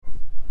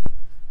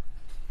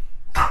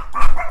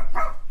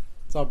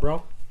What's up,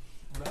 bro?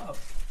 What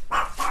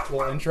up?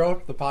 Little intro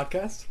to the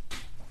podcast.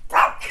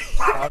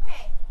 Yeah,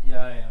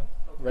 I am.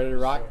 Ready to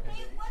rock?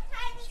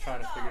 Just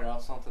trying to figure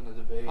out something to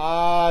debate.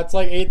 It's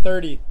like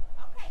 8:30.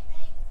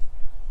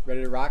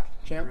 Ready to rock,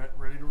 champ?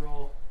 Ready to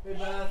roll. Hey,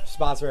 Beth.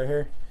 Spots right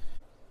here.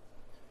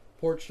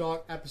 Porch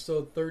Talk,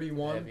 episode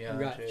 31. Have you on,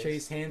 We got Chase?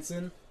 Chase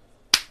Hansen,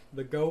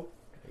 the GOAT,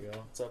 There you go.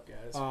 What's up,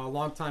 guys?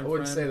 longtime I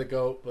wouldn't friend. say the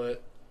GOAT,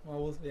 but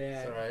Well,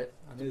 yeah. it's alright.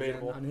 On his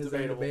Debatable. end, on his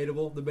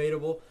Debatable. end,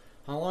 debatable.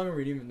 How long have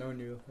we even known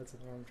you? That's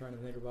what I'm trying to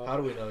think about. How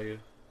do we know you?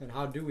 And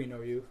how do we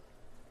know you?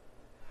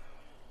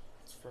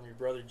 It's from your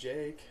brother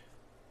Jake.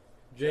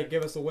 Jake,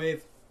 give us a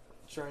wave.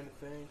 Trying to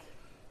think.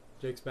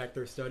 Jake's back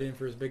there studying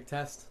for his big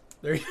test.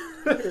 There he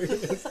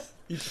is.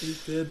 He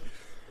did.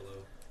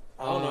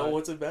 I don't know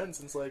what's it been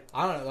since like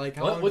I don't know, like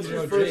how long What's do you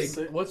your know first?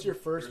 Jake? What's your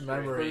first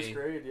memory? first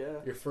grade. Yeah.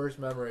 Your first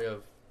memory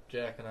of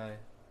Jack and I.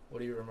 What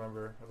do you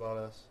remember about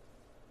us?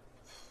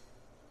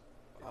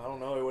 I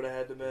don't know. It would have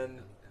had to been.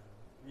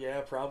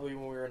 Yeah, probably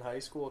when we were in high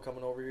school,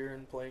 coming over here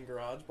and playing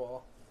garage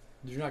ball.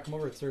 Did you not come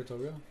over at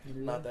Saratoga?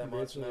 Not that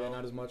much. Yeah, No.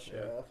 not as much. Yeah.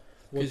 Well,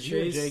 Because you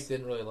and Chase, Jake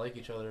didn't really like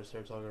each other at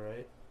Saratoga,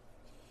 right?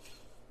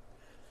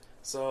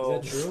 So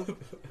is that true?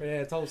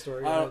 Yeah, tell the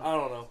story. I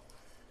don't know.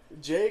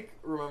 Jake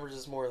remembers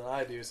this more than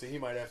I do, so he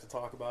might have to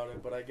talk about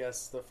it. But I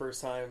guess the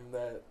first time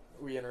that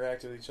we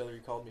interacted with each other, he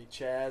called me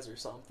Chaz or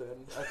something.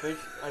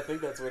 I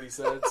think that's what he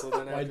said. So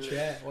then Why after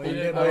chat? Well, He you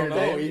didn't didn't know know your your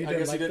name? name. You I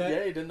guess like he didn't. that?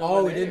 Yeah, he didn't know.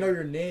 Oh, my he didn't know name.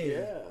 your name.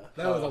 Yeah.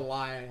 That was a Oh.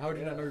 lie. How did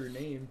you not Yeah. know your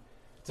name?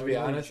 To Oh, be you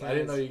know honest, Chaz. I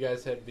didn't know you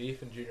guys had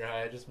beef in junior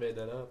high. I just made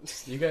that up.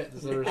 You guys,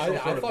 there was some I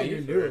sort of thought you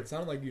beef, knew. or- It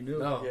sounded like you knew.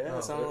 No, Yeah, no,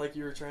 it sounded like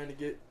you were trying to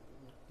get,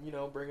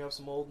 bring up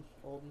some old.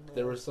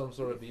 there was some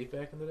sort of beef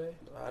back in the day.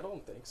 I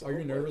don't think so. Are you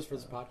but- nervous for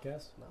this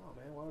podcast? No,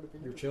 man. Why would it be?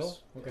 You're nervous? chill?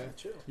 Okay. Yeah,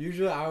 chill.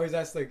 Usually, I always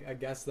ask like a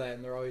guest that,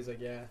 and they're always like,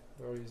 "Yeah."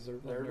 They're always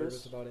like, nervous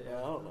Nervous? about it. I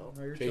don't know.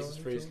 No, you're Chase chill, is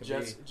you're free as chill.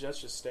 can be. Jets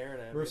just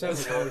staring at We're me. just having a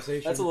That's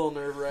conversation. That's a little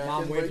nerve Mom,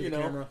 wracking, wave but to you the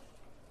know. camera.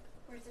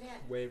 Where's it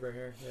at? Wave right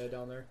here. Yeah,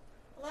 down there.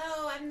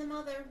 Hello, I'm the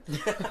mother.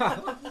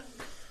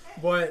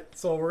 But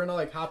so we're gonna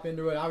like hop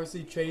into it.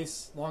 Obviously,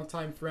 Chase,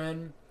 longtime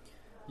friend.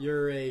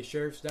 You're a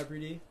sheriff's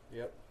deputy.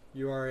 Yep.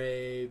 You are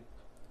a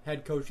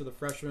head coach of the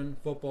freshman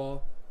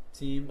football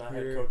team. Not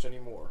here. head coach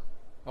anymore.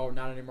 Oh,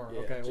 not anymore. Yeah,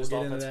 Okay, we'll just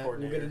get into offensive that.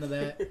 We'll get into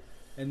coordinator. that.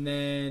 And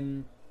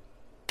then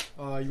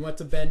you went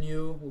to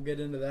Benue. We'll get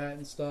into that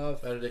and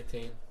stuff.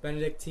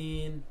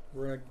 Benedictine.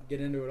 We're gonna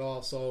get into it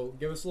all. So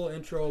give us a little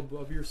intro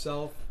of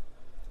yourself.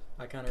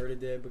 I kind of already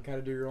did, but kind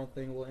of do your own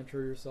thing. A little intro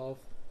of yourself.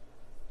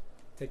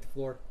 Take the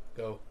floor.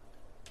 Go.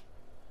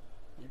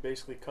 You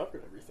basically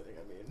covered everything.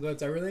 I mean,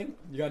 That's everything.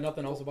 You got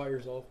nothing else about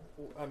yourself.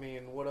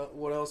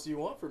 what else do you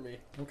want from me?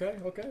 Okay,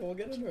 we'll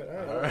get into it.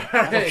 All All right.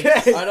 right.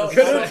 Okay. I don't-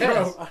 Good I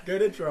don't- intro.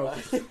 Good intro.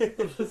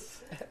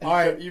 All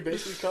right. You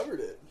basically covered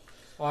it.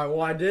 All right.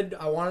 Well,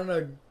 I wanted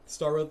to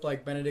start with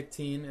like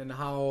Benedictine and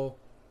how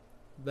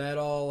that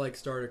all like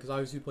started, because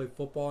obviously you played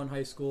football in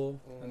high school,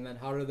 and then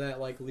how did that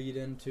like lead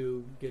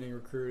into getting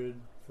recruited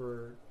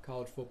for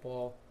college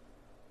football,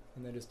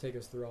 and then just take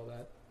us through all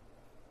that.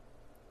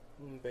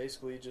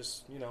 Basically,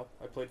 just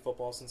I played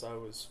football since I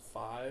was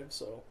 5,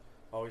 so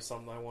always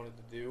something I wanted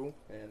to do.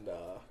 And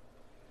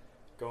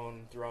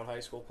going throughout high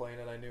school playing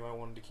it, I knew I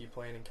wanted to keep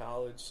playing in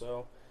college,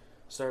 so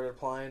started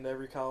applying to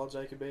every college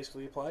I could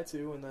basically apply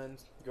to, and then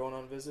going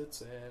on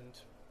visits. And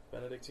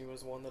Benedictine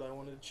was the one that I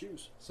wanted to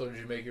choose. So did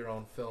you make your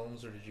own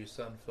films, or did you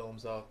send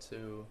films out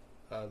to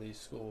these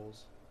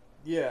schools?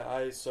 Yeah,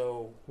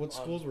 What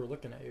schools were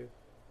looking at you?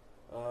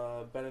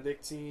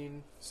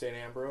 Benedictine, St.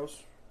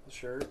 Ambrose, the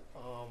shirt.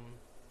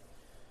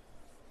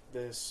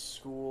 This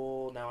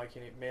school, now I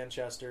can't,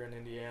 Manchester and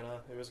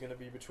Indiana. It was going to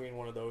be between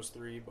one of those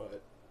three,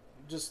 but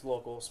just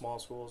local, small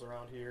schools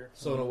around here.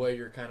 So in a way,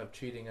 you're kind of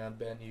cheating on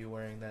Ben. You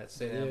wearing that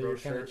St. Yeah, you're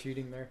Ambrose kind of shirt.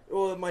 cheating there.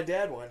 Well, my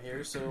dad went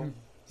here, so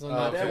So My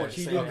not dad okay. went to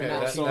cheating St. and not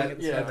Ambrose. cheating at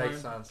the Yeah, same that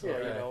makes time. sense. yeah,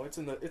 Okay.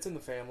 it's in the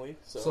family.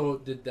 So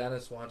did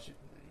Dennis want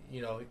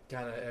you,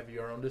 kind of have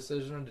your own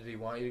decision? Did he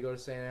want you to go to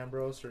St.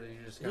 Ambrose, or did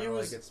you just kind He of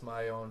was- like it's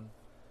my own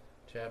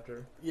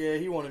chapter? yeah,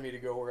 he wanted me to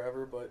go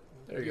wherever, but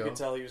There you you go. could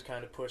tell he was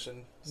kind of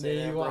pushing St.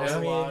 Yeah, Ambrose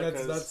I a lot. mean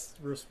 'cause that's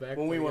respect.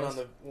 when we I went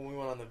guess.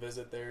 on the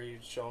visit there, he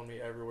was showing me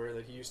everywhere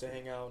that he used to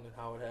hang out and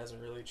how it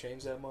hasn't really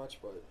changed that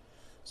much, but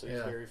so he's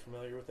Yeah. very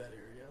familiar with that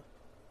area.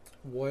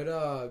 What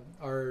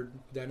are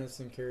Dennis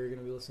and Carrie going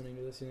to be listening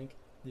to this? You think?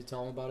 You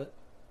tell them about it?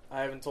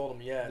 I haven't told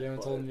him yet. You haven't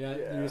but, told them yet.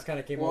 Yeah. You just kind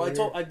of came well, over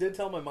here? I did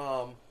tell my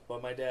mom,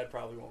 but my dad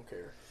probably won't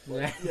care.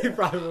 Yeah, Yeah. you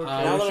probably won't. Uh,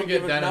 care. now we that should I'm get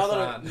giving, Dennis now that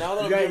on. I'm, now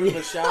that You I'm got- giving him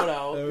a shout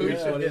out. Yeah, we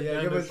Yeah. should Get give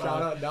a Dennis shout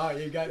on. out. No,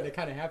 you got. They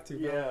kind of have to.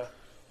 Bro. Yeah.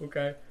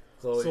 Okay.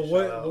 Chloe, So shout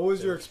what out was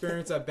to- your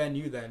experience at Ben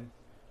U then?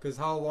 Because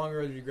how long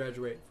ago did you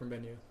graduate from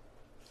Ben U?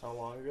 How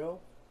long ago?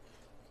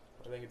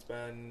 I think it's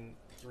been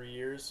 3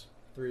 years.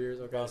 3 years.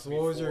 Okay. About So to be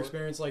what was your 4.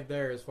 experience like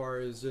there, as far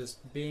as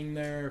just being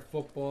there,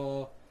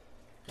 football,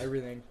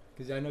 everything?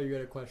 Because I know you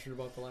had a question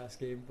about the last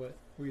game, but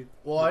we.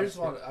 Well, I just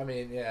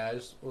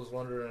was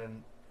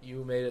wondering.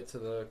 You made it to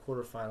the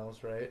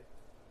quarterfinals, right?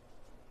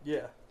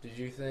 Yeah. Did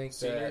you think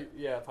Senior, that?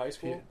 yeah, of high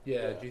school. Do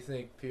you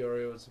think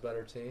Peoria was a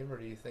better team, or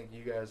do you think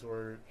you guys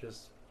were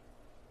just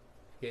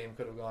game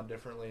could have gone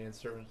differently in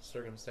certain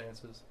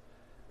circumstances.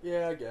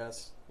 Yeah, I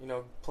guess.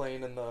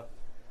 Playing in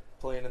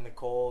the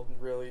cold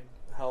really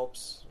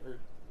helps or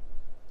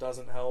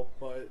doesn't help,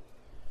 but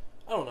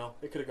I don't know.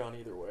 It could have gone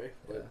either way.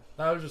 But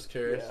I was just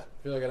curious. Yeah.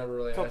 I feel like I never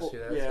really asked you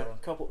that. Yeah,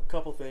 So.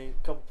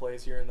 couple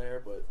plays here and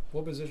there, but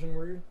What position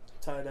were you?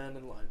 tight end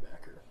and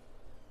linebacker,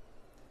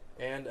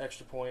 and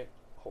extra point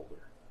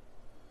holder.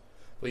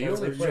 But you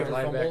Was only it- played you ever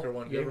linebacker fumble?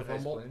 one You game ever in high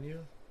school, fumble? didn't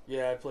you?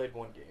 Yeah, I played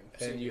one game.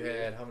 And you senior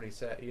year. had how many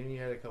sacks? You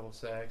had a couple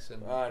sacks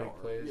and I big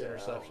don't plays, yeah, I don't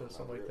interceptions,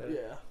 something like that.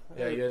 remember.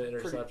 Yeah, you had an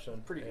Pretty-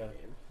 interception. Pretty Yeah. good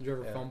game. Did you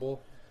ever Yeah.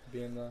 fumble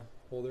being the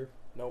holder?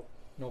 Nope.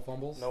 No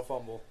fumbles? No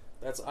fumble.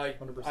 I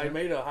 100%?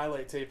 made a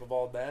highlight tape of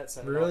all that,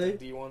 sent it out Really? to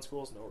D1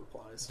 schools, no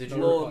replies. Did a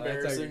you little reply? That's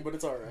embarrassing, like- but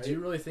it's alright. Do you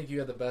really think you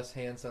had the best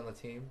hands on the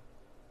team?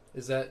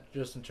 Is that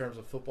just in terms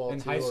of football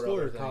In too, high school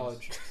other or things?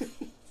 college?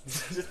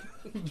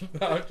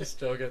 No, I'm just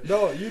joking.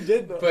 No, you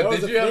did. But that was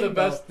did a you have the thing,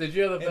 best? Did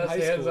you have the in best high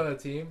hands school. on a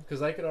team?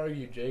 Because I could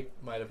argue Jake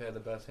might have had the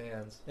best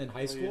hands. though. In high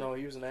Well, school?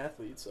 he was an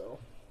athlete, so.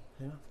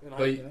 Yeah. In But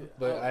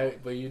high- yeah.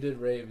 but you did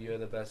rave you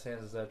had the best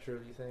hands. Is that true?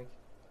 Do you think?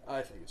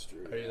 I think it's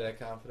true. Are you that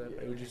confident?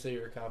 Yeah. Would you say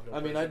you're a confident? I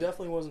mean, I person?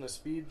 definitely wasn't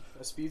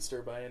a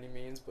speedster by any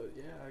means, but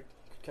yeah, I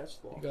could catch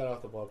the ball. You got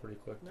off the ball pretty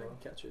quick I though. can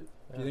catch it.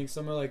 Do you think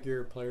some of like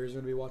your players are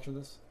gonna be watching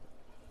this?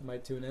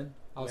 Might tune in.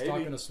 I was Maybe.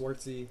 talking to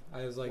Swartzy.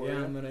 I was like, Were "Yeah,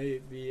 you? I'm gonna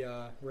be.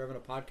 We're having a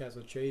podcast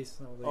with Chase."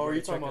 And I was like, Oh, are you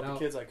gotta talking check about it the out."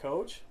 kids I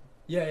coach?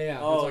 Yeah, yeah.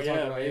 That's Oh, what I was yeah,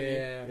 talking about. maybe.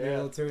 Yeah. Maybe Yeah.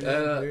 they'll tune in.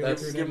 That's- Maybe they'll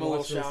tune Give in them a and little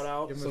watch this. shout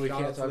out. Give them So a we shout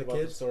can't out to talk the about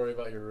the kids. story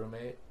about your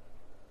roommate.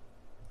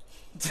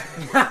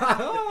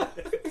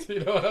 That's Do you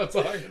know what I'm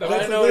talking about?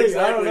 I the know thing. exactly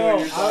I don't what know.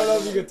 you're I don't know if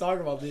talking you could talk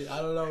about the.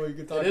 I don't know what you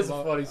could talk It is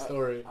about. a funny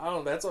story. I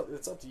don't.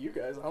 It's up to you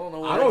guys. I don't know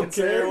what I I, don't can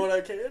say care. or what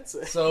I can't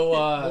say. So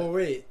Oh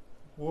wait.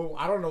 Well,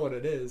 I don't know what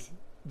it is.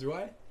 Do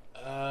I?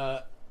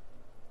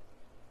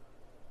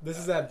 This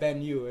is at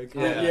Ben U.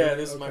 Yeah,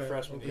 this is my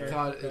freshman he year.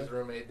 caught his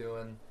roommate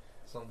doing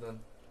something.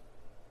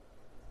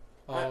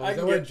 Oh, I is can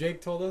that what get-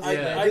 Jake told us? I-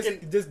 Yeah. I just,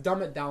 can- just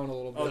dumb it down a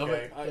little bit.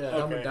 Okay.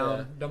 Dumb it down.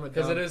 Yeah. Dumb it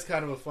Because down. it is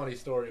kind of a funny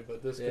story,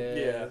 but this could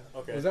Yeah.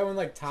 Okay. Was that when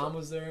like Tom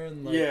was there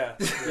and like? Yeah.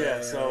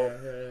 Yeah.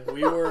 So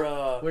we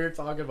were. we were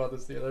talking about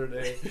this the other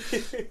day.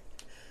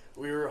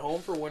 We were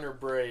home for winter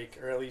break,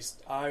 or at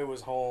least I was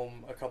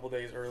home a couple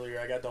days earlier.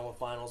 I got done with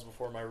finals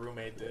before my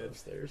roommate did,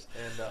 Upstairs.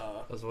 and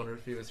I was wondering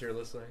if he was here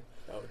listening.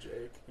 oh,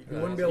 Jake, You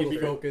wouldn't be able he'd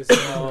to go- focus.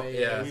 No,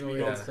 Yeah. he'd be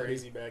going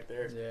crazy back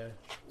there. Yeah.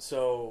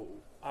 So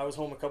I was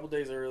home a couple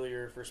days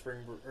earlier for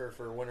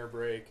for winter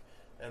break,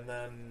 and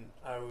then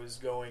I was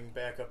going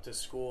back up to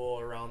school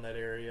around that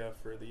area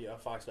for the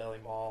Fox Valley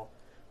Mall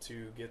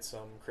to get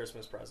some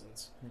Christmas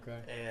presents. Okay.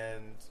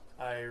 And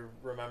I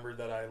remembered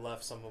that I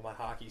left some of my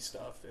hockey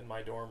stuff in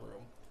my dorm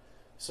room.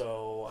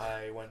 So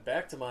I went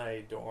back to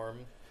my dorm,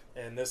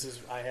 and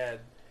I had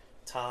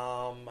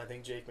Tom, I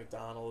think Jake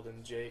McDonald,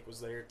 and Jake was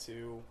there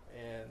too,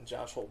 and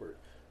Josh Holbert.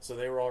 So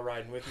they were all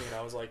riding with me, and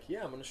I was like,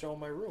 yeah, I'm going to show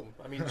them my room.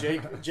 I mean,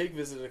 Jake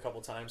visited a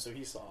couple times, so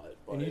he saw it.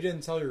 But And you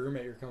didn't tell your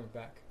roommate you're coming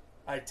back.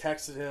 I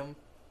texted him.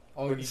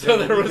 Oh, But you he So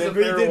didn't. there You was a didn't-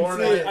 you fair didn't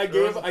warning. see it. I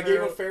There was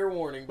gave a a fair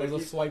warning, but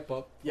There's a he, swipe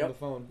up Yep. on the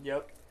phone.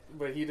 Yep,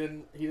 but he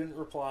didn't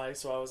reply.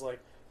 So I was like,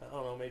 I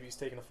don't know, maybe he's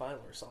taking a final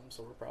or something.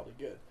 So we're probably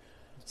good.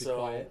 Just be So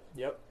quiet.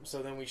 yep.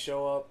 So then we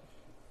show up.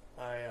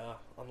 I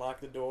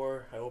unlock the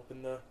door. I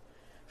open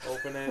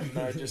it, and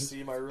I just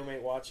see my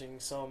roommate watching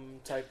some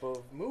type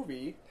of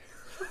movie,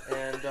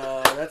 and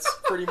that's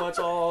pretty much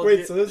all.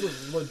 Wait, so this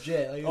is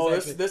legit? Like, Oh,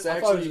 this this I thought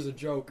it was actually- just a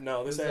joke.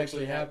 no, this actually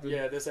actually happened.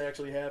 Yeah, this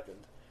actually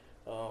happened.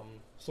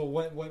 So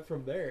what went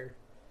from there?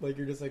 Like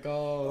you're just like,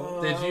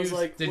 oh, I was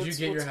like, did you what's-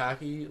 get your what's-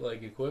 hockey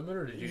like equipment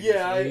or did you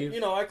Yeah, just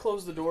leave? I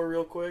closed the door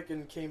real quick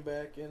and came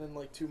back in, and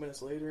like 2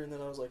 minutes later, and then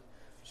I was like,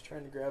 just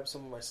trying to grab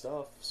some of my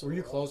stuff. So were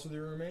you close with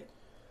your roommate?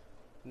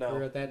 No,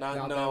 Or at that, not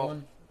that no,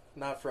 one?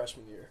 not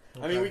freshman year. I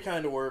Okay. mean, we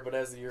kind of were, but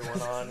as the year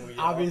went on, we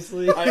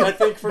Obviously. I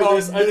think for About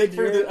this, I think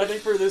mid-year.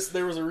 for this,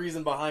 there was a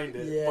reason behind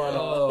it. Yeah. But,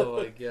 Oh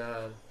my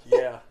god.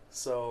 yeah.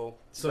 So.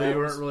 So that you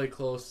weren't was- really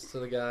close to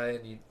the guy,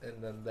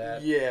 and then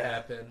that Yeah.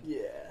 happened.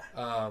 Yeah.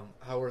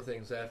 How were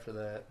things after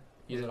that?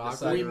 You Was it didn't awkward?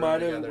 decide We to room might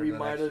have. together We the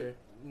might next have. year?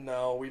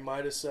 No, we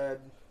might have said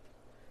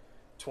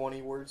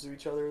 20 words to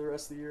each other the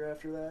rest of the year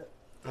after that.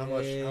 How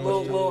much? Yeah. How A much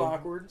little, time- little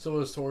awkward. So it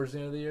was towards the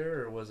end of the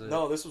year, or was it?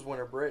 No, this was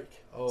winter break.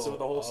 Oh, So the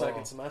whole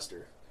second oh.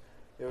 semester.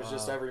 It was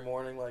just Oh. every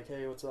morning, like,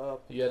 hey, what's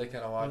up? You had to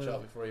kind of watch Yeah.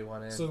 out before you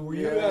went in. So were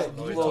Yeah, you Noise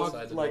you little, talk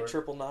outside the like door.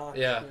 triple knock.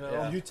 Yeah, You know?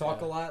 yeah. you talk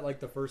Yeah. a lot like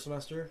the first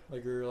semester?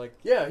 Like you're like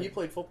Yeah, he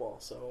played football,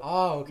 so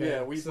oh okay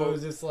Yeah, we so it both-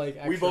 was just like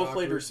extra we both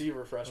played awkward.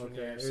 receiver freshman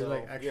Okay, year. it was So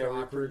like extra yeah, we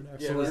were awkward.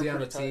 pretty- So So we was were he on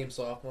the pretty team tight.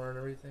 sophomore and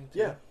everything? Too?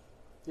 Yeah,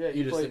 yeah.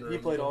 You just He didn't room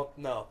played with him? all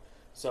no.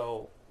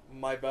 So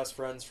my best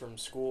friends from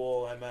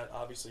school, I met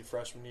obviously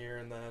freshman year,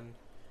 and then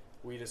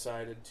we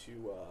decided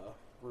to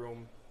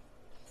room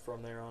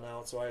from there on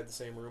out. So I had the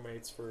same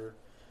roommates for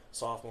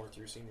sophomore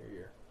through senior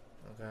year.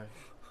 Okay.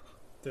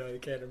 Dude, I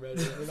can't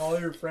imagine. And all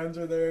your friends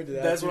are there. Dude,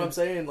 That's what I'm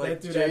saying. Like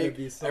that dude had to Jake,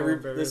 be so this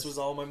embarrassed. was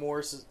all my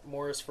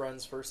Morris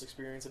friends' first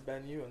experience at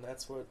Ben U, and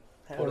that's what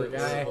Poor happened.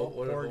 guy.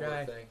 What did Poor Holbert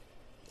guy. think?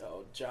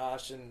 Oh,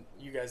 Josh, and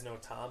you guys know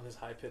Tom, his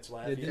high pitched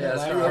laugh. Yeah, He- did he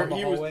laugh around the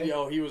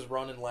hallway? he was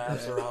running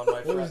laps Yeah. around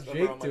my. What was around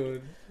Jake my-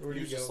 doing? Where'd He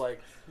he was just go?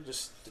 like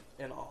just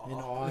in awe. In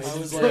awe. I He's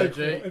was just like,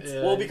 Jake, what?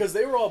 yeah. well, because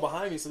they were all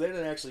behind me, so they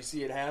didn't actually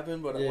see it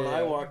happen. But when Yeah.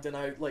 I walked in,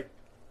 I like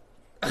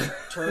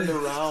turned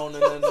around,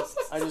 and then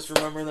I just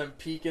remember them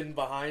peeking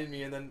behind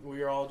me, and then we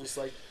were all just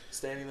like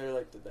standing there,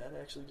 like, did that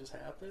actually just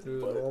happen?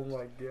 Dude, But oh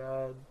my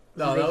god.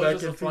 No, You that go back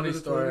was just in a 2 funny minutes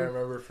story I later?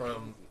 remember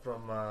from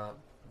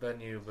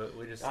venue, but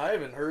we just. I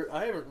haven't.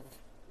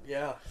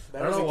 Yeah,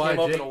 that I don't know hasn't why came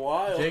up in Jake- a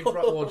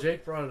while.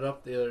 Jake brought it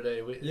up the other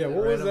day. Yeah,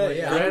 what was that?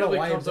 Yeah, I don't know randomly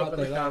why he comes up brought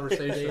in the that up.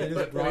 conversation. They just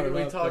but brought it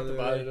we up talked the other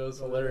about day. it. It was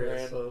Random,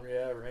 hilarious. So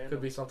Random.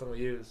 could be something we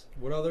use.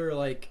 What other,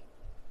 like,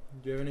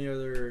 do you have any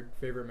other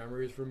favorite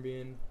memories from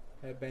being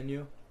at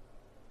Benue?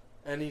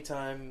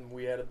 Anytime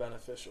we had a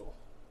beneficial,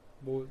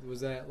 What was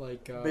that,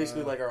 like,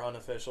 basically like our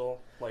unofficial,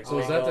 like. So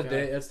is Oh, that the okay.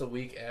 day? That's the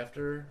week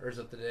after, or is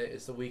it the day?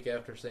 It's the week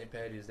after St.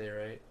 Patty's Day,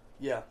 right?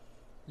 Yeah,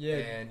 Yeah,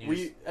 And you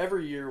we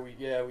every year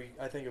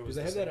I think it was. does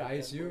they have the that at same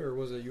ISU, weekend. or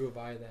was it U of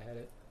I that had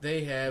it?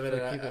 they have it.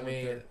 Like And people I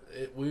went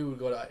mean, we would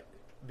go to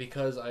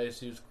because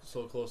ISU's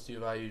so close to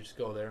UVI, you just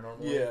go there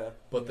normally. Yeah,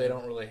 But they Yeah.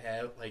 don't really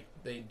have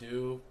they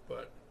do,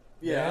 but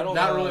yeah. I don't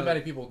not know. really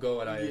many people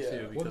go at Yeah.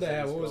 ISU. because What they they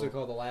have? just What was go- it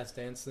called? The Last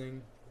Dance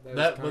thing.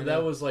 But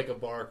that was like a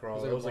bar crawl.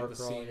 Was That it a was like bar the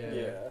crawl? senior.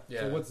 Yeah. Yeah.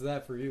 So what's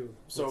that for you?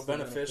 So What's the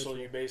beneficial,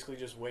 you basically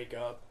just wake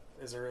up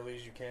as early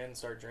as you can, and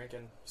start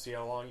drinking, see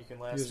how long you can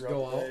last just throughout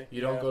go the out? day.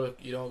 You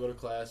don't go to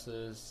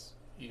classes.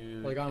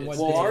 You Like on it's- what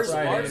Well, day? it's ours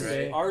Friday, ours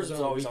right? ours Is it was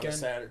on a always on a weekend?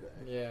 Saturday.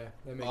 Yeah,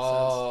 that makes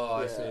Oh,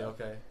 I sense. see. Yeah.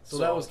 Okay, so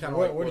So that was sense. kind of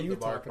What, like what are the you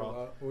bar talking crawl.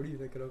 about? What are you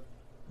thinking of?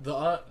 The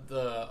U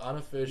of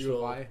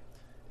unofficial I?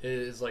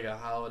 is like a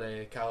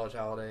holiday, college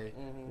holiday,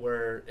 Mhm.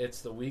 where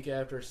it's the week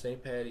after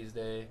St. Patty's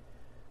Day,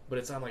 but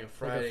it's on like a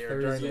Friday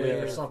or during the Thursday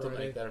week or or something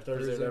Friday, like that, or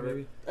Thursday, or whatever.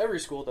 maybe? Every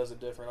school does it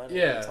different. I know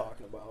Yeah. what you're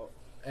talking about.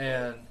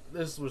 And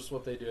this was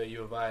what they do at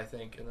U of I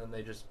think, and then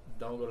they just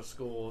don't go to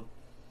school,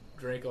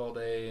 drink all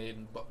day,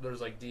 and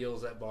there's like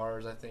deals at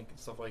bars, I think, and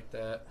stuff like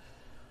that.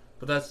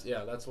 But that's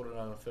what an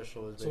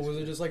unofficial is. So was it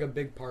basically. just like a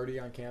big party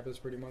on campus,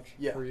 pretty much?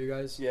 Yeah. For you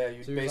guys? Yeah,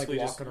 you So you're, like, basically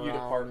walking you'd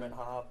around apartment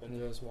hop And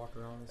and you just walk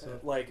around and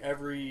stuff. like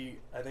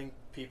I think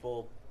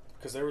people,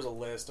 because there was a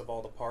list of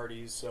all the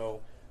parties, so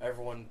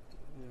everyone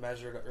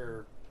measured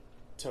or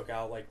took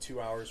out like 2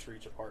 hours for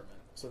each apartment.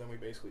 So then we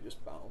basically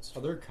just bounced.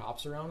 Are there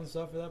cops around and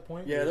stuff at that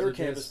point? Yeah, Or there is were it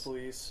campus just-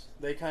 police.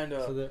 They kind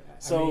of. So,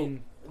 So I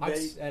mean,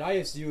 they- at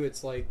ISU,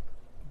 it's like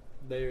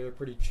they're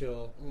pretty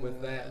chill with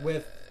Mm. that.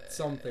 With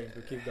some things,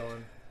 but keep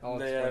going. I'll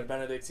The explain.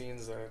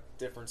 Benedictine's a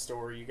different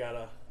story. You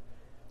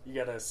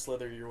gotta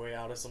slither your way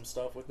out of some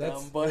stuff with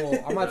That's them. But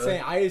well, I'm not Yeah.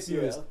 saying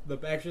ISU is Yeah.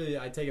 the. Actually,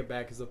 I take it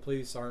back because the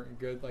police aren't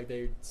good. Like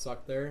they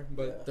suck there,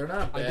 but Yeah. They're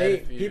not bad. they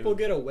if you, people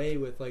get away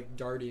with like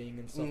darting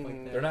and stuff like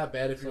Mhm. that. They're not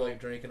bad if you're So- like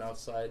drinking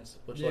outside,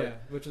 which yeah,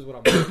 like which is what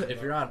I'm. talking if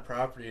about. you're on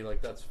property,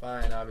 like that's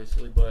fine,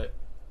 obviously, but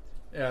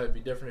yeah, it'd be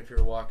different if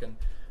you're walking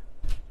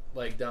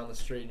like down the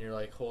street and you're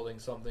like holding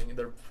something.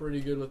 They're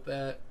pretty good with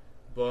that,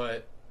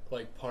 but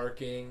like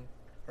parking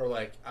or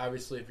like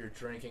obviously if you're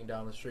drinking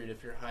down the street,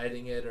 if you're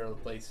hiding it or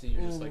like see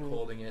you're just like Mhm.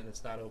 holding it and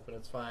it's not open,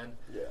 it's fine.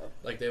 yeah,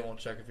 Like they won't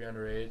check if you're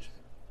underage,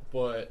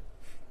 but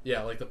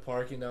yeah, like the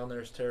parking down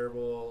there is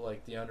terrible.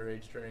 Like the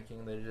underage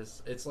drinking,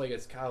 it's like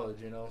it's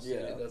college, you know. So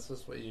Yeah. that's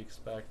just what you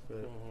expect, but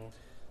hmm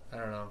I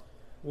don't know.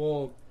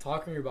 Well,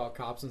 talking about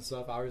cops and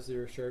stuff, obviously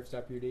you're a sheriff's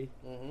deputy.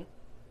 hmm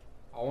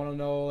I want to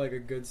know like a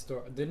good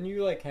story. Didn't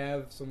you like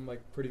have some like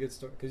pretty good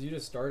story? Because you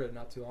just started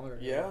not too long ago.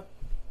 yeah,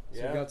 So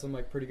yeah. you got some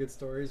like pretty good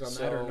stories on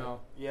that or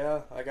no?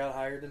 Yeah, I got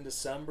hired in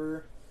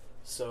December,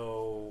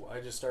 so I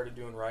just started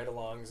doing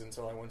ride-alongs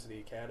until I went to the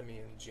academy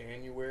in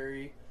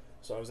January.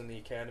 So I was in the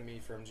academy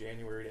from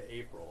January to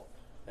April,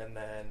 and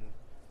then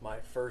my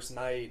first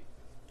night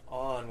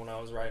on when I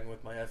was riding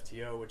with my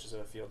FTO, which is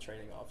a field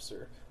training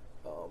officer,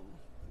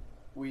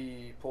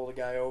 we pulled a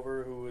guy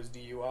over who was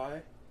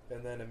DUI,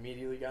 and then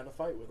immediately got in a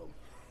fight with him.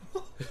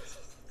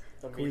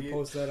 Can we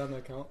post that on the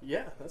account?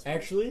 Yeah, that's fine.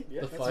 Actually,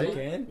 Yeah, The that's fight? you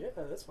fine. can. Yeah,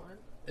 that's fine.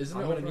 Isn't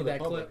I'm it gonna open need to the that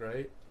public, clip.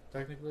 right?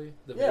 Technically,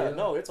 the Yeah, video?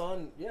 no, it's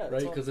on. Yeah, right?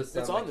 Because Because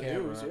it's on the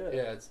camera. news. Yeah.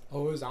 Yeah, it's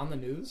Oh, it was on the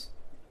news.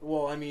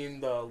 Well, I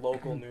mean the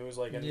local news,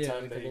 like Yeah,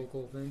 anytime like the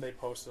local thing. they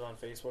post it on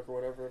Facebook or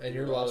whatever. and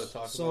you're allowed to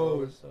talk So- about all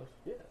this stuff.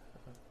 Yeah,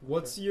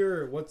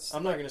 What's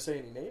I'm not gonna say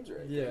any names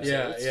right Yeah. now, so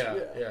Yeah,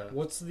 it's- yeah.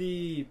 What's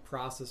the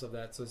process of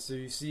that? So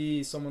you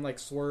see someone like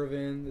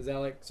swerving. Is that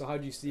like so?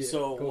 How'd you see it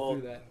So, go well,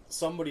 through that?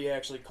 Somebody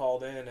actually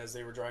called in as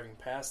they were driving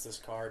past this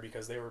car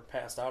because they were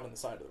passed out on the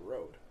side of the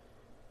road.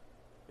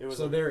 It was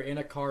So they're in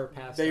a car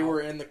passed. they out.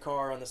 were in the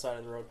car on the side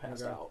of the road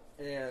passed Okay. out,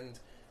 and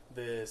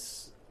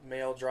this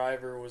male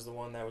driver was the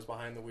one that was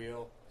behind the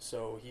wheel,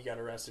 so he got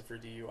arrested for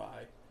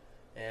DUI.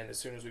 And as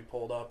soon as we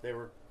pulled up, they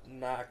were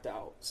knocked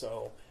out.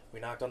 So we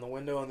knocked on the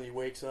window, and then he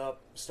wakes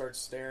up, starts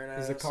staring at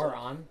us. Is the car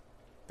on?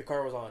 The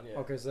car was on, yeah.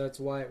 Okay, so that's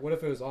why. What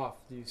if it was off?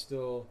 Do you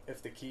still?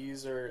 If the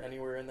keys are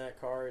anywhere in that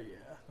car,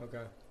 yeah,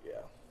 Okay,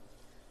 yeah.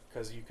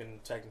 Because you can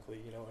technically,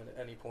 at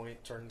any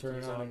point turn the turn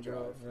keys it on on and and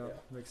go. drive. Yeah, Yeah.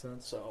 makes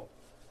sense. So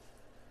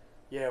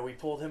yeah, we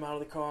pulled him out of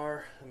the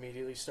car,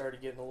 immediately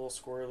started getting a little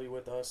squirrely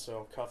with us,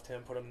 so cuffed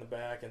him, put him in the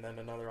back, and then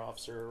another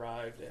officer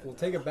arrived. And, Well,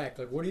 take it back.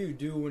 Like, what do you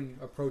do when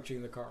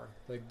approaching the car?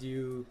 Like,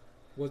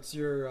 what's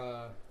your,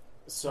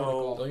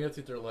 protocol? Don't you have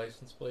to get their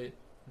license plate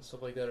and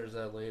stuff like that, or is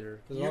that later?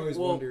 Because I always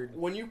wondered.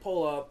 When you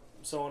pull up,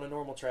 so on a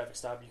normal traffic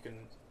stop, you can,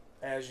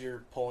 as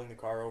you're pulling the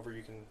car over,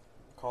 you can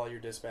call your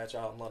dispatch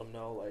out and let them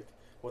know, like,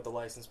 what the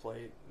license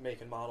plate, make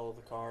and model of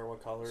the car,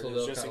 what color so it is.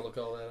 they'll just kind of look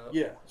all that up?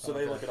 Yeah, so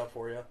Okay. they look it up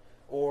for you.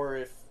 Or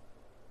if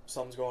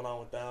something's going on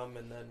with them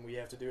and then we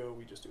have to do it,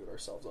 we just do it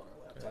ourselves on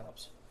our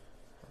laptops.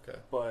 Okay.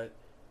 But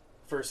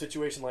for a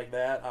situation like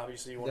that,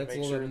 obviously you want to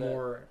make sure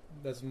that...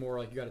 That's more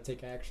like you got to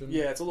take action.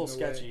 Yeah, it's a little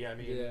in a way. sketchy. I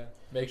mean, Yeah.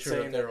 Make sure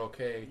saying that they're that-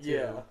 okay, too.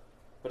 yeah.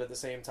 But at the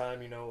same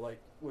time, you know, like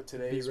with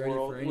today's ready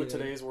world, for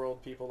anything.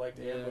 people like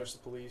to Yeah. ambush the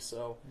police,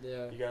 so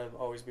Yeah. you gotta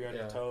always be on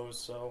your Yeah. toes.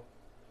 So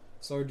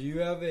So do you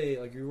have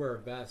you wear a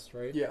vest,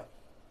 right? yeah,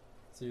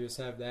 So you just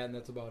have that and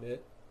that's about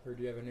it? Or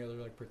do you have any other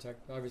like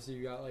protect? Obviously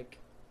you got like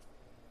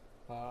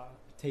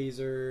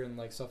taser and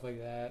like stuff like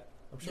that.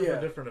 I'm sure Yeah.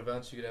 for different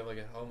events you could have like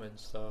a helmet and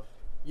stuff.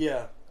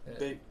 yeah.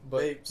 And-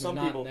 Some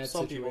not in people that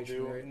some people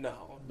situation, do. right?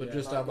 No, but Yeah.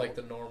 just not on like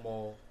the going-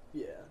 normal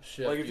yeah.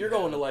 shift. Like if you you're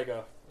going have. to like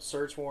a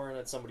search warrant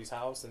at somebody's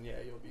house, then yeah,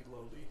 you'll be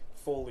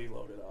fully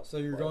loaded up. So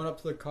you're But- going up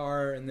to the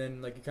car and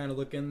then like you kind of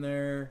look in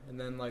there and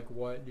then like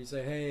what do you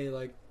say? Hey,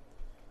 like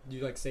do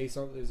you like say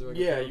something? Is there like a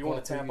Yeah, you protocol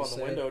want to thing tap you on the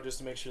say? window just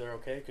to make sure they're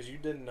okay, because you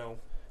didn't know.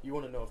 You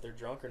want to know if they're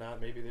drunk or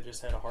not. Maybe they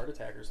just had a heart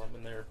attack or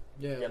something. Yeah,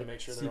 You gotta like make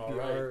sure they're CPR all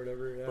right. or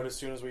whatever. Yeah. But as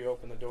soon as we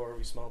opened the door,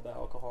 we smelled the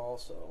alcohol,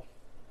 so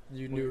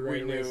you we- knew we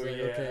right away. knew, It's like,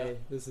 yeah. okay,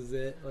 this is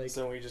it. Like,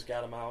 we just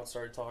got them out,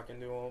 started talking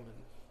to them,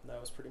 and that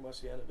was pretty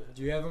much the end of it.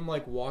 do you have them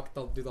like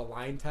do the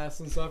line tests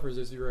and stuff, or is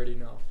this you already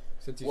know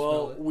since you Well,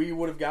 smell it? we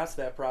would have got to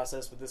that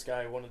process, but this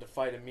guy wanted to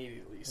fight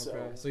immediately. So,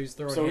 Okay, so he's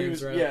throwing so he hands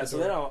was right yeah. out the So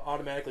door. that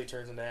automatically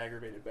turns into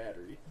aggravated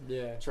battery,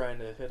 Yeah. trying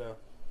to hit a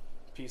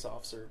peace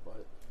officer.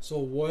 But So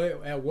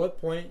at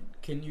what point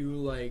can you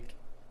like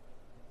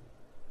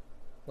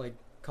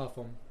cuff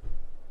them,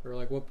 or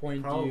like what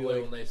point Probably do you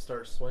like when they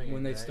start swinging.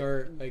 when they right?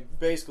 start like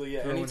basically,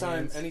 yeah. Throwing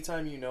hands.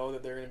 Anytime you know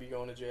that they're going to be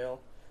going to jail,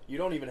 you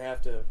don't even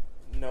have to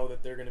know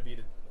that they're going to be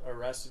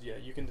arrested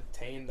yet. You can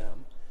detain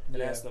them and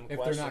yeah, ask them if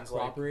questions. they're not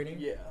cooperating?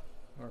 Like,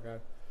 yeah. Okay.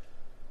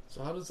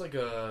 So how does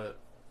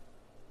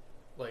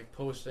like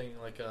posting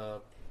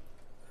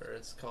or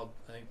it's called,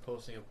 I think,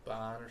 posting a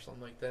bond or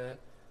something like that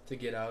to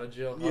get out of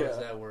jail? How does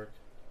Yeah. that work?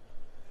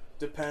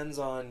 Depends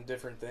on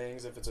different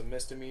things. If it's a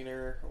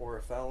misdemeanor or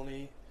a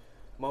felony,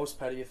 most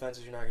petty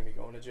offenses you're not going to be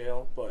going to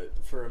jail.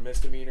 But for a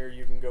misdemeanor,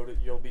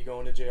 you'll be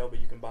going to jail, but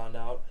you can bond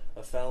out.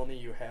 A felony,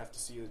 you have to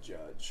see the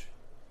judge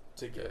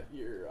to get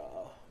your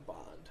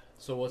bond.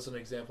 So what's an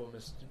example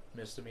of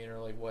misdemeanor?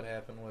 Like what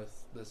happened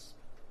with this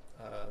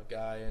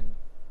guy and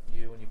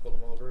you when you pulled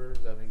him over? Is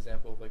that an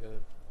example of like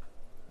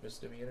a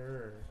misdemeanor?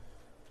 Or?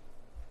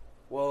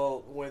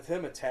 Well, with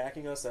him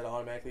attacking us, that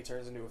automatically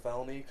turns into a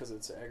felony because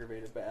it's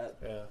aggravated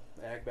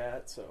ag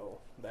bat. So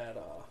that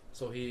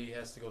So he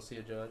has to go see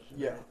a judge?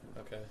 Yeah.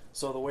 Okay.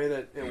 So the way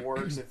that it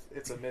works, if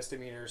it's a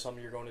misdemeanor or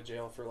something, you're going to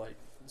jail for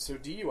so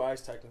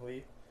DUIs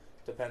technically,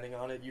 depending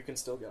on it, you can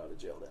still get out of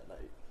jail that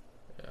night.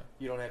 Yeah.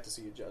 You don't have to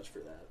see a judge for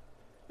that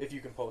if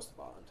you can post a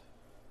bond.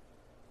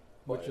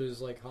 Which But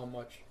is like how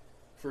much?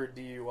 for a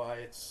DUI,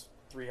 it's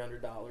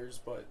 $300,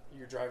 but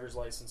your driver's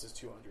license is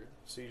 $200.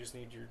 So you just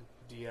need your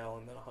DL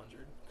and then $100.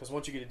 Because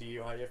once you get a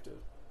DUI, you have to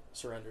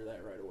surrender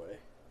that right away.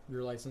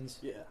 Your license?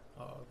 Yeah.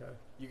 Oh, okay.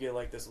 You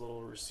get this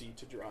little receipt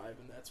to drive,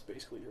 and that's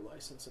basically your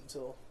license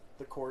until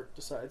the court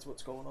decides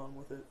what's going on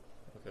with it.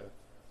 Okay.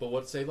 But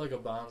what, say like a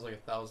bond's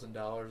like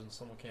 $1,000 and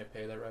someone can't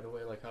pay that right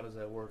away? Like how does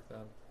that work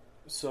then?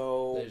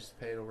 So They just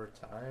pay it over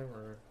time,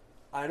 or?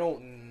 I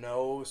don't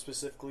know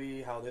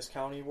specifically how this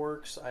county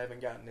works. I haven't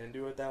gotten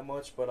into it that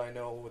much, but I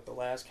know with the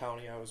last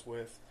county I was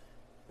with,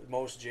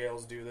 most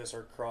jails do this, or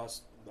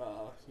across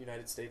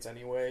United States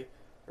anyway,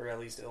 or at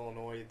least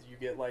Illinois. You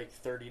get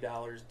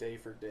 $30 day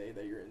for day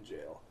that you're in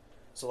jail.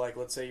 So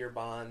let's say your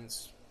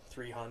bond's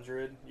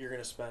 $300, you're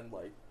gonna spend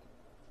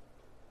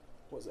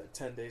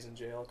 10 days in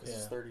jail because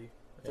it's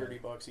 30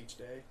 bucks each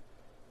day.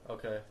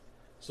 Okay.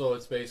 So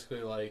it's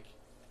basically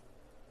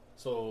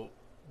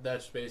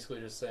that's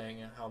basically just saying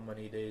how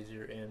many days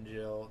you're in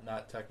jail,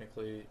 not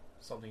technically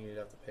something you'd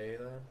have to pay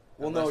then?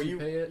 Well, Unless no, you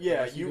pay it? Yeah,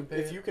 Unless you can pay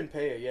if it? you can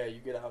pay it, yeah, you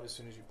get out as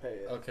soon as you pay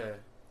it. Okay.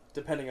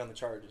 Depending on the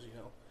charges,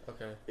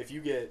 Okay. If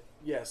you get,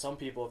 some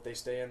people, if they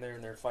stay in there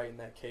and they're fighting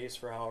that case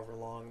for however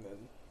long, then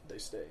they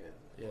stay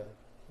in. Yeah.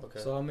 Okay.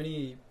 So how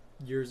many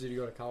years did you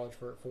go to college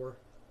for it for?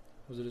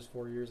 Was it just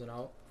 4 years and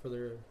out for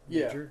their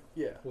Yeah. major?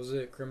 Yeah. Was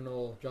it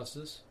criminal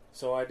justice?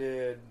 So I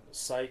did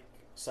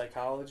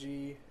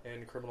psychology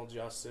and criminal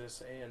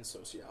justice and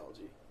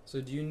sociology.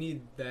 So do you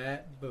need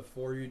that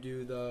before you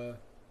do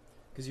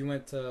because you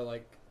went to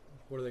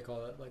what do they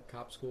call it? Like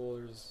cop school?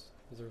 Or is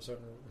there a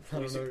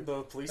certain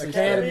The police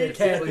academy?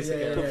 academy.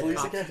 Yeah, The police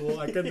cop academy. school.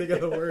 I couldn't think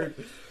of the word.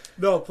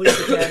 No, police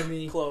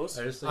academy. Close.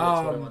 I just think it's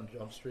on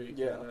Jump Street.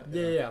 Yeah.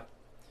 Yeah.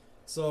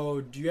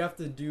 So do you have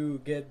to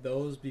get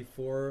those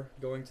before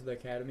going to the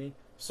academy?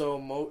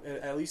 So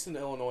at least in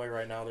Illinois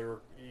right now,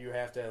 you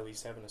have to at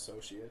least have an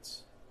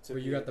associate's. Well,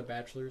 you got the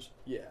bachelor's?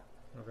 Yeah.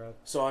 Okay.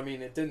 So I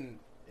mean, it didn't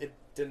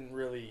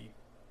really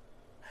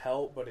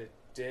help, but it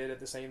did at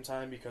the same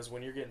time, because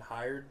when you're getting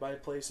hired by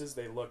places,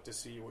 they look to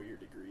see what your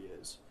degree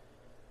is.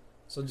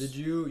 So did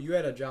you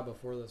had a job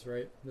before this,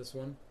 right? This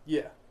one?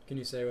 Yeah. Can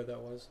you say what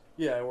that was?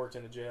 Yeah, I worked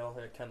in a jail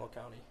at Kendall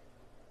County.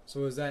 So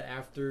was that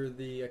after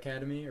the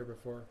academy or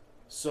before?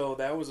 So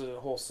that was a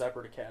whole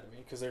separate academy,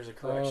 because there's a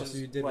corrections, so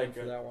you did one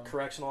for that one.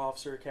 correctional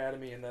officer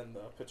academy, and then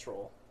the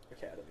patrol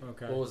academy.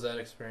 Okay. What was that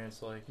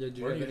experience like? Yeah, did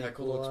you Were have any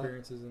heckled cool a lot?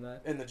 experiences in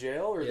that? In the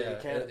jail or the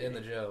academy? in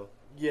the jail.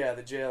 Yeah,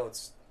 the jail.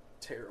 It's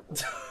terrible.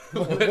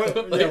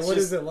 What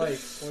is it like?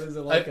 What is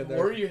it like in there?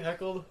 Were you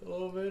heckled a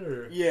little bit,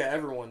 or? Yeah,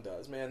 everyone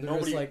does, man. They're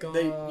Nobody, just like,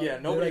 nobody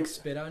they like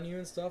spit on you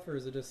and stuff, or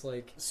is it just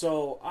like?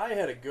 So I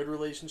had a good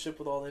relationship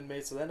with all the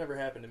inmates, so that never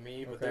happened to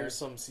me. But Okay. there's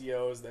some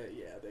COs that,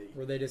 they.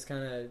 Where they just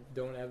kind of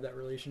don't have that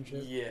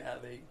relationship. Yeah,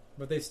 they.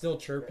 But they still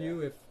chirp Yeah.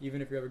 you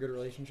even if you have a good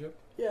relationship.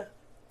 Yeah,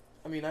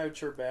 I mean, I would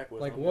chirp back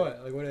with Like them.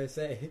 what? Like what did I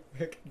say?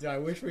 I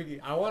wish we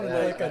could. I wanted Yeah,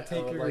 to like I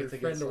take would your like to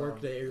get friend to work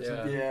some. day or Yeah.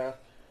 something. Yeah,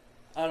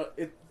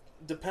 it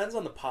depends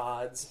on the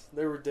pods.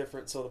 They were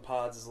different. So the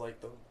pods is like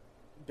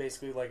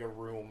basically like a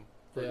room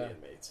for Yeah. the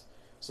inmates.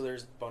 So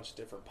there's a bunch of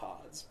different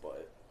pods,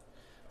 but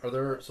Are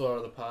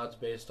the pods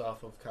based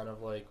off of kind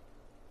of like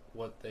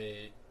what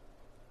they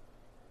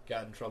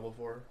got in trouble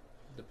for?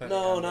 Depending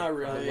No, on not the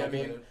really. level I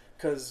mean, of it?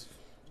 because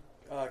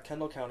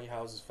Kendall County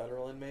houses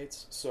federal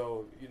inmates,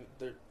 so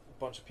there are a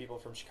bunch of people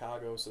from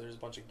Chicago, so there's a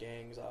bunch of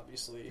gangs,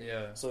 obviously.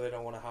 Yeah. So they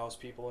don't want to house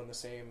people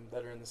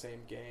that are in the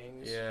same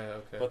gangs. Yeah.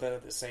 Okay. But then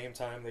at the same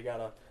time, they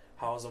gotta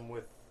house them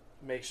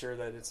make sure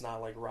that it's not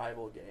like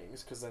rival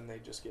gangs, because then they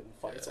just get in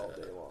fights all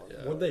day long.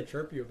 Yeah. What did they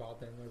chirp you about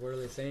then? Like what are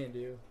they saying to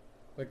you?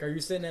 Like are you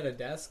sitting at a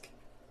desk?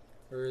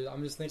 Or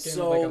I'm just thinking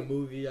So, like a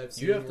movie I've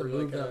seen. You have to where,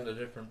 move like, them to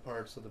different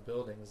parts of the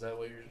building. Is that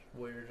what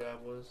your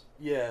job was?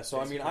 Yeah, so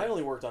I mean, Basically. I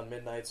only worked on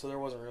midnight, so there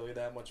wasn't really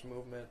that much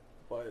movement,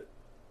 but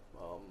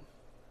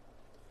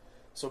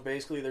so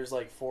basically there's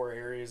like 4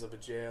 areas of a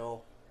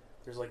jail.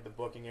 There's like the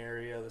booking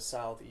area, the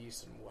south,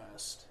 east, and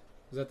west.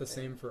 Is that the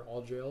same for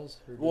all jails?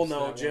 Or Well, just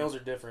no, that jails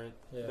one? are different.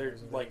 Yeah, They're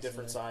those are like the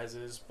different same.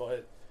 sizes,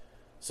 but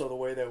so the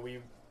way that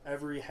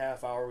every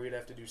half hour we'd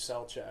have to do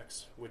cell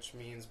checks, which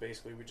means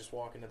basically we just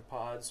walk into the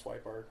pod,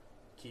 swipe our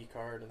key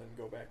card, and then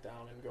go back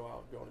down and go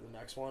out and go to the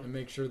next one. And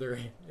make sure they're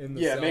in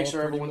the Yeah, cell make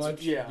sure pretty everyone's much.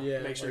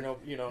 make sure like,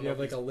 you you have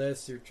like a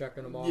list, you're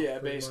checking them off. Yeah,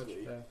 pretty basically.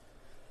 Much. Yeah.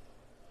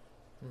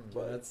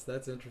 But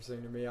That's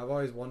interesting to me. I've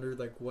always wondered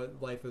like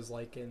what life is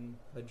like in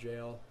a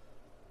jail.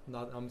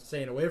 Not I'm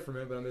staying away from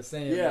it, but I'm just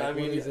saying. yeah, like, I what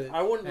mean, is it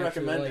I wouldn't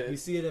actually recommend like? it. You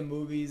see it in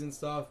movies and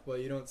stuff,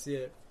 but you don't see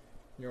it,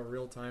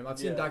 real time. I've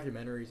seen Yeah.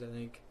 documentaries. I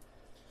think.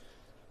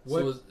 So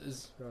What?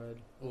 is Go ahead.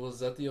 was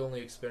that the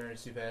only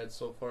experience you've had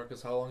so far?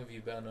 Because how long have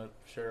you been a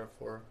sheriff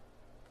for?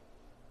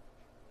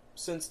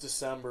 Since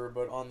December,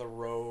 but on the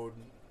road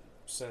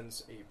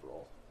since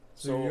April.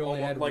 So you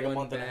only had like one a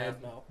month and a bad.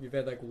 half now. You've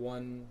had like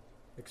one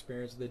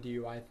experience with the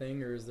DUI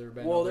thing, or has there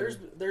been? Well, other...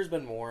 there's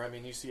been more. I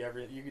mean, you see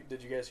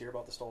did you guys hear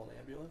about the stolen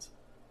ambulance?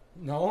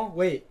 No,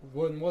 wait.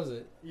 When was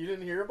it? You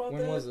didn't hear about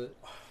that? When was it?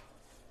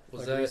 Was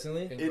Like that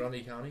recently? in It-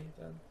 Grundy County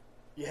then?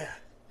 Yeah.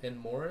 In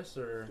Morris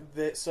or?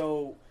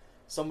 So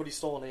somebody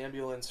stole an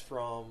ambulance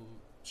from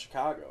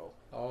Chicago,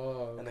 Oh,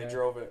 okay. and they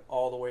drove it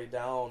all the way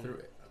down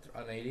Through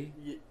on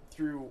 80?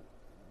 through.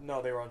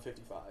 No, they were on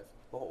 55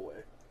 the whole way.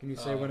 Can you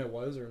say when it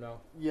was or no?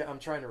 Yeah, I'm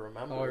trying to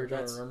remember. Oh, you're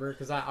trying to remember?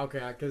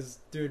 Because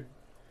dude,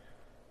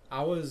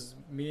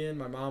 me and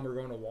my mom were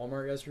going to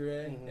Walmart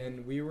yesterday, Mhm.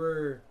 and we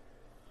were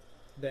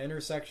the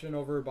intersection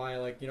over by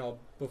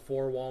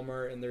before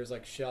Walmart, and there's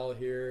like Shell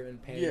here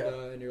and Panda,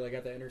 Yeah. and you're like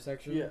at the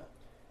intersection. Yeah.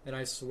 And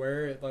I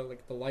swear,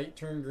 like the light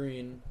turned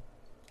green,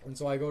 and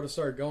so I go to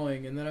start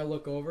going, and then I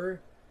look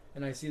over,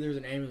 and I see there's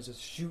an ambulance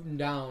just shooting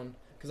down.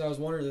 Because I was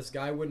wondering this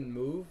guy wouldn't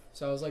move,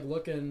 so I was like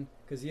looking,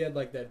 because he had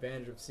like the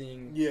advantage of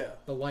seeing Yeah.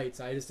 the lights.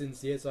 I just didn't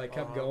see it, so I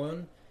kept Uh-huh.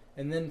 going.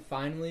 And then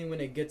finally,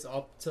 when it gets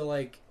up to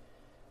like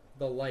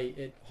the light,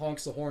 it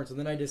honks the horn. So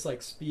then I just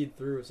like speed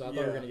through. So I thought we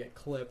were Yeah. gonna get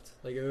clipped.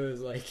 Like it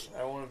was like.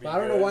 I want to be. But I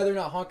don't know good. why they're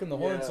not honking the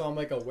horn. Yeah. So I'm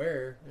like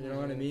aware. You know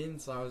what I Mhm. mean?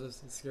 So I was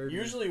just scared.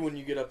 Usually, when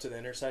you get up to the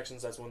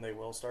intersections, that's when they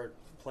will start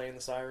playing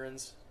the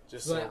sirens.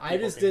 Just So so I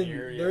people just can didn't.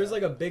 hear, There's yeah.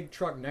 like a big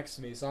truck next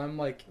to me, so I'm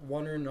like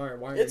wondering, all right,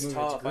 why aren't It's you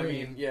moving? tough. It's I green.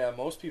 mean, yeah,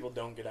 most people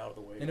don't get out of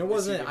the way. And They it see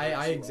wasn't. the I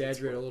emergency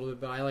exaggerate a lights, little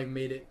bit, but I like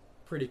made it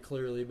pretty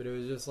clearly. But it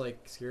was just like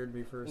scared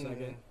me for a but-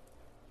 second.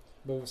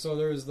 But so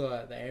there was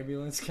the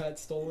ambulance got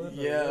stolen.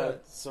 or Yeah,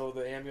 what? so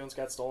the ambulance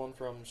got stolen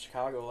from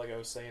Chicago, like I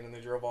was saying, and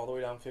they drove all the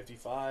way down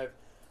 55.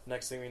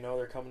 Next thing we know,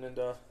 they're coming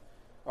into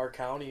our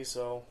county.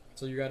 So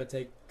So you got to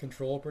take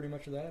control pretty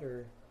much of that,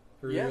 or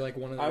Yeah. you're like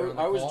one of the.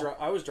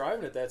 I was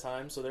driving at that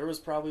time, so there was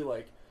probably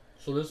like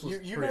So this was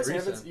you pretty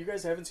guys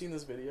recent. haven't seen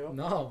this video?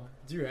 No,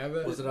 do you have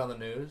it? Was it on the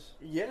news?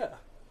 Yeah,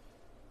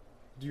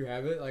 Do you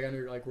have it like on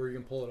your like where you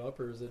can pull it up,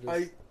 or is it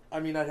just? I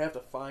mean I'd have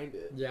to find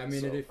it. Yeah, I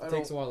mean so it I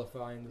takes a don't- while to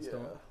find. Just Yeah.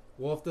 don't.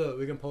 We'll have to.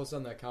 We can post it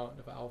on the account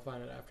if I'll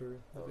find it after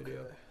the Okay.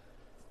 video.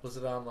 Was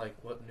it on like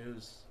what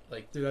news?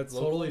 Like Dude, that's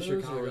local totally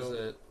news, Chicago. or was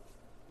it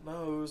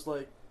No, it was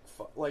like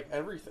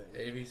everything.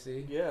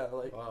 ABC? Yeah,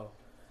 like Wow.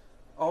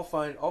 I'll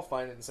find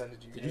it and send it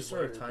to you. Did you guys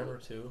start a later, timer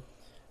but- too?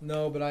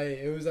 No, but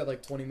it was at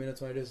like 20 minutes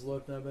when I just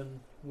looked.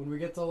 And when we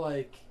get to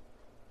like,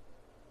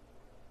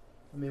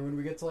 when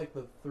we get to like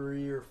the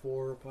 3 or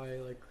 4, probably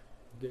like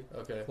get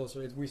Okay.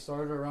 closer. We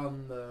started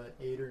around the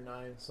 8 or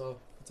 9, so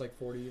it's like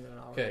 40 an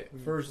hour. Okay.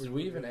 First, did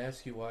we even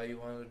ask you why you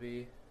wanted to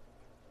be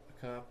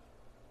a cop?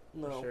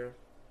 Or No. sheriff?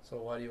 So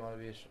why do you want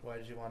to be? Why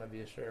did you want to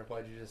be a sheriff?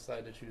 Why did you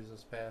decide to choose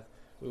this path?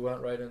 We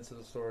went right into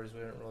the stories. We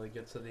didn't really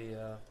get to the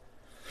Yeah,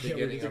 we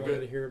beginning just of wanted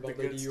it. to hear about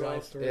the the good DUI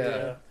stuff. story.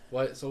 Yeah.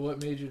 What? So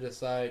what made you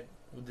decide?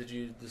 Did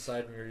you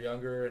decide when you were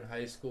younger, in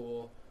high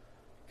school,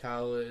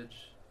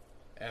 college,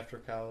 after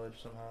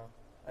college somehow?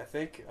 I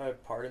think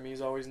part of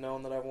me's always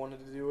known that I wanted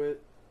to do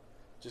it,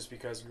 just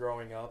because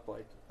growing up,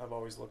 like I've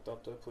always looked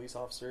up to police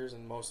officers,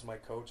 and most of my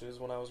coaches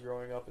when I was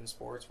growing up in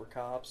sports were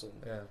cops, and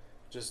Yeah.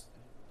 just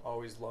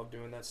always loved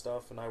doing that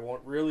stuff. And I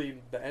want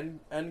really the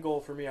end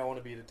goal for me. I want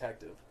to be a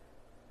detective.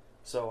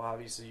 So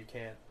obviously you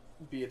can't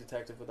be a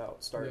detective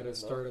without starting. gotta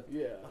start at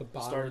the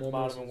bottom start at the almost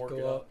bottom and and work go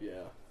it up. up.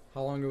 Yeah.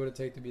 How long would it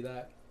take to be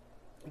that?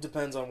 It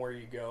depends on where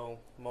you go.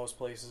 Most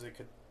places it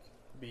could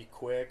be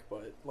quick,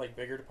 but like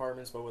bigger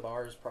departments. But with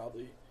ours,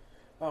 probably,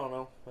 I don't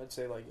know. I'd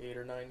say like 8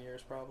 or 9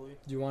 years, probably.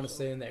 Do you want to So-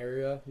 stay in the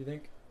area, you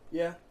think?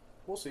 Yeah,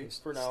 we'll see.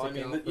 Just For now, I stick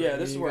mean, out for-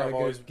 this is you where got I've a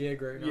good always.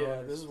 gig right now. Yeah,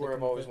 and this is stick where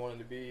I've with always it. wanted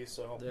to be.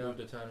 So Yeah. Moved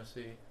to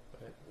Tennessee.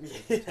 Right?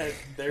 yeah,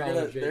 they're gonna.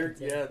 College They're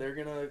vacancy. they're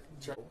gonna.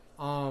 Try.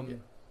 Yeah.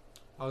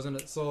 I was in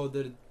it. So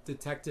the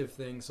detective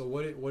thing. So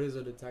what is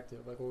a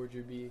detective? Like, what would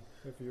you be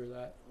if you were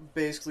that?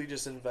 Basically,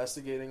 just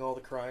investigating all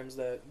the crimes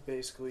that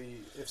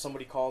basically, if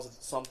somebody calls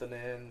something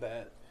in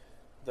that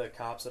the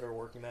cops that are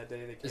working that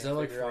day they can't Is that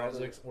like figure out,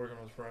 forensics? Working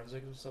with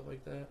forensics and stuff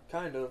like that?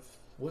 kind of.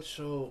 What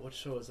show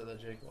is it that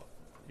Jake?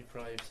 You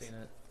probably have seen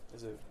it.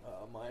 Is it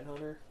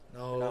Mindhunter?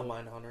 No, Not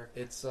Mindhunter.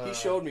 It's He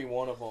showed me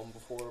one of them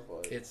before,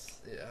 but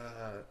It's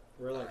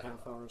We're like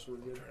half hours I'm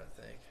would good. trying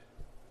to think.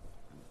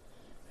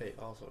 Hey,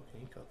 also,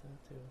 can you cut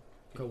that too?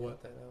 Can Cut you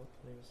what? Cut that out?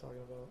 What he was talking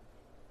about.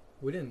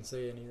 We didn't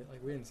say anything.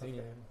 Like, we didn't say Okay.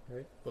 anything,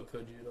 right? But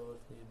could you though,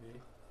 if need be?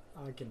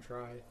 I can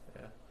try.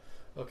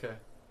 Yeah. Okay.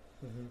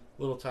 Mm-hmm.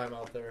 Little time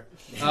out there.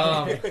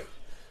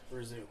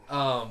 resume.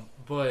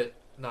 But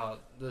no,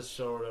 this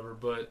show or whatever.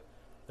 But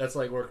that's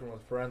like working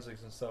with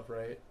forensics and stuff,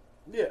 right?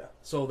 Yeah.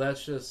 So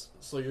that's just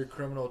your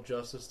criminal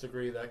justice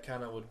degree that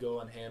kind of would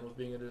go in hand with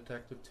being a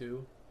detective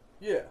too.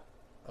 Yeah.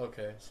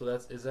 Okay, so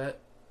is that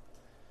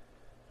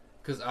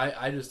because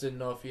I just didn't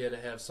know if you had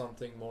to have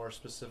something more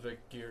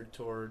specific geared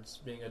towards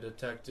being a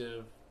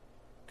detective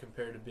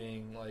compared to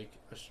being like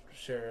a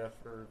sheriff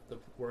or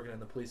working in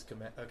the police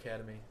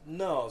academy.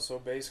 No, so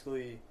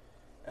basically,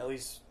 at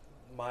least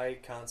my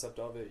concept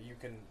of it,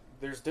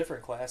 there's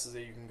different classes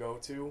that you can go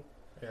to.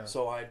 Yeah.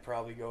 So I'd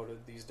probably go to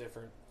these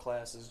different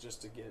classes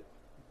just to get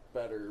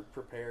better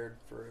prepared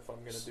for if I'm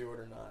going to do it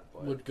or not.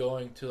 But Would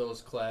going to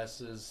those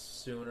classes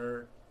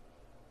sooner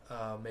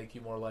make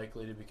you more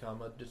likely to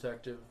become a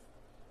detective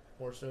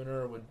more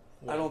sooner? Or would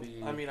I don't.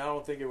 Be, I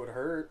don't think it would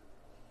hurt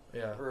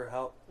yeah. or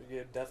help.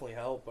 It'd definitely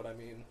help, but I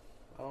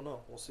don't know.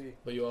 We'll see.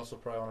 But you also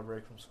probably want to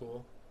break from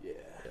school. Yeah.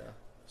 Yeah.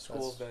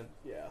 School's been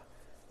The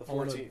I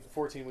wanna-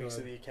 14 weeks go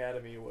of the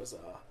academy was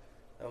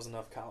that was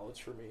enough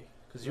college for me.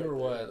 Because you were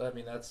Right what? I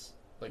mean, that's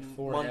like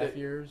 4.5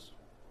 years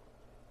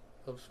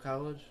of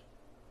college.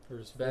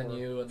 There's Then 4.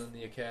 you and then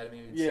the academy.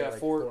 You'd Yeah, say like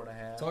 4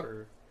 4.5. Talk-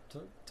 Or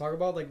Talk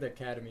about like the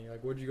academy.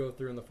 Like, what did you go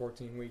through in the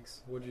 14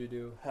 weeks? What did you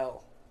do?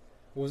 Hell.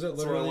 Was it That's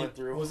what I literally? went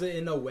through. Was it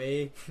in a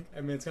way?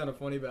 I mean, it's kind of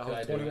funny, but Did how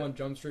I do 21 it?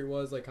 Jump Street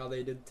was, like how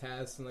they did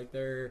tests and like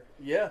their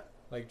Yeah.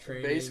 like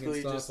training Basically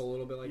and stuff, just- a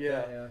little bit like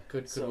yeah. that. Yeah.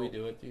 could So- we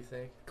do it? Do you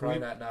think? Can we, Probably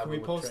not now. can we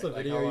but post the like,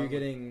 video? how Are you long-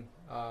 getting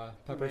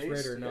pepper Mace?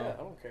 sprayed or no? Yeah, I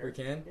don't care. We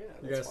can. Yeah, You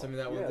that's guys send me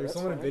that fine. one. Yeah, There's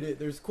that's so many fine. video.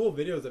 There's cool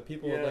videos that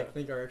people Yeah. like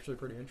think are actually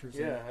pretty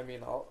interesting. Yeah,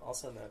 I'll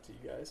send that to you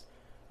guys.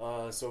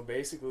 So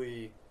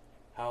basically,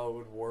 how it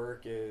would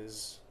work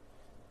is,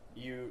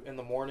 in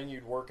the morning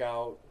you'd work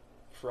out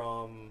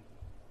from,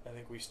 I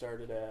think we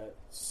started at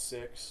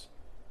 6.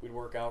 We'd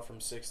work out from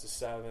 6 to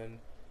 7.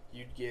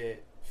 You'd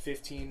get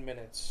 15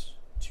 minutes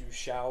to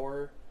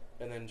shower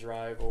and then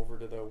drive over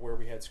to where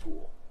we had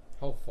school.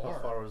 How How far?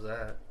 far was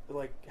that?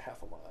 Like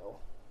half a mile.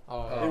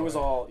 Oh, It was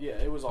all.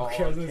 It was all.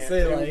 Okay, I was on gonna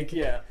say, campus. like,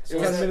 yeah. It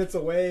 10 was, minutes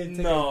away. Take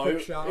no, a quick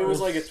it shower.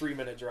 was like a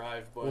 3-minute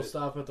drive, but We'll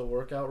stop at the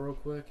workout real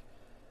quick.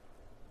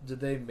 Did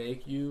they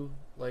make you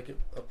like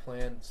a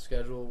planned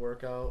schedule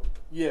workout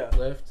yeah,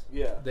 lift?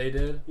 yeah, They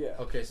did. yeah.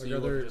 Okay, so Like you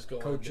other would just go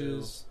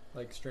coaches,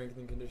 like strength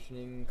and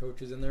conditioning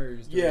coaches in there. Or you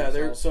just do it Yeah,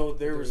 there. yourself? So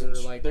there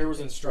was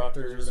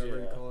instructors. or whatever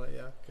Yeah. you call it.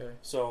 Yeah. Okay.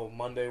 So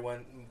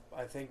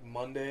I think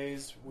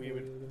Mondays we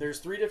would. Mm. There's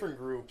 3 different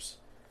groups.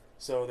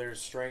 So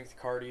there's strength,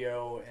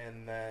 cardio,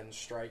 and then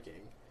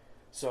striking.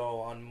 So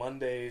on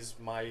Mondays,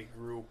 my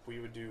group we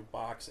would do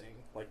boxing,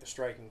 like the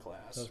striking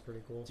class. That's pretty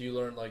cool. Do you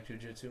learn like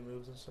jujitsu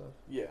moves and stuff?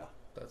 Yeah,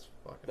 That's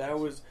fucking. that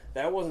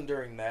awesome. wasn't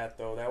during that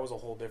though. That was a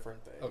whole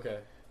different thing.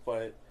 Okay.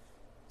 But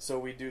So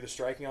we do the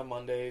striking on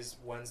Mondays,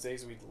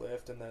 Wednesdays we'd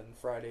lift, and then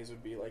Fridays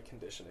would be like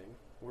conditioning,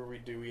 where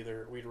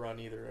we'd run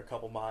either a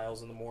couple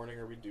miles in the morning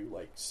or we'd do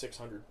like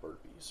 600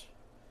 burpees,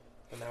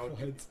 and that would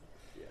be,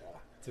 yeah.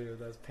 Dude,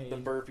 that's pain. The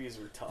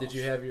burpees were tough. Did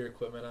you have your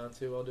equipment on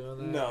too while doing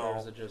that? No. Or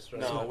is it just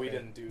No, we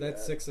didn't do that.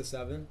 That's 6 to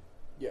 7.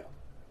 Yeah,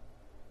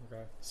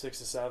 Okay. 6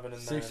 to 7,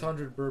 and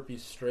 600 burpees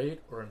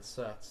straight or in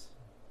sets?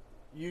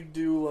 then you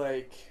do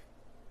like.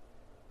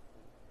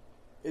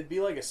 It'd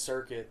be like a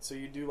circuit, so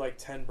you do like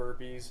 10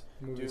 burpees,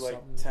 Movie do like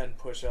something. 10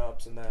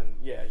 push-ups, and then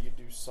yeah, you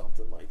do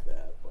something like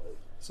that. But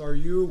So are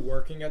you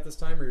working at this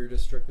time, or you're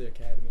just strictly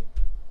academy?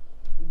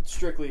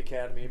 strictly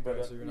academy, but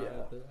Okay, so you're not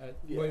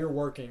yeah. well, you're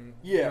working.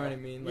 Yeah, You know what I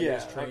mean? Like yeah,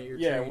 just you're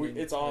yeah. training.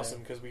 It's awesome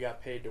because we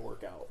got paid to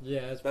work out.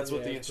 Yeah, That's what the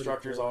it's pretty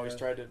instructors cool, always yeah.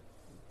 tried to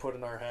put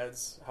in our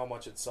heads, how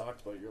much it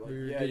sucked. But you're like,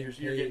 You're yeah, getting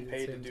you're getting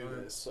paid paid at to the same do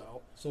time. this.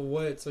 So So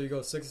what? So you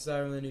go 6 to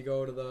 7, then you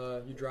go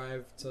to you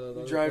drive to the you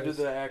other drive to place?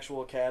 the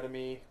actual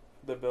academy,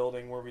 the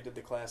building where we did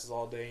the classes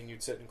all day, and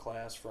you'd sit in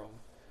class from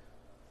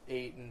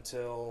 8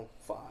 until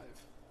 5,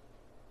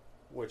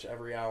 which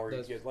every hour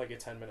That's- you get like a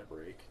 10-minute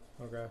break.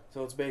 Okay,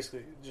 So it's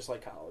basically just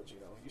like college, you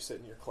know. You sit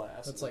in your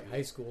class. that's and like then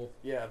high school,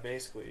 Yeah,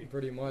 basically.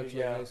 pretty much.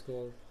 Yeah. Like high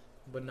school,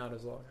 but not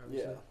as long.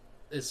 Obviously.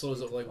 Yeah. So is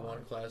it like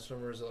one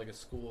classroom or is it like a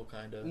school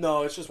kind of?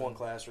 No, it's just one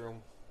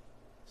classroom.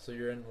 So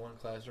you're in one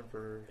classroom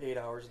for 8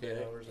 hours a 8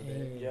 day. hours a day.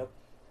 Dang. Yep.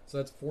 So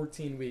that's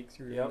 14 weeks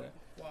you're Yep. doing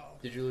that. Wow.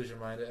 Did you lose your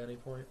mind at any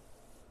point?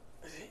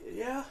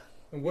 Yeah.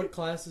 And what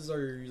classes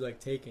are you like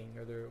taking?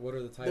 What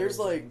are the titles? There's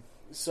like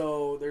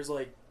and- there's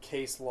like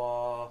case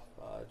law,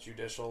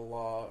 judicial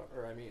law,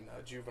 or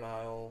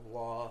juvenile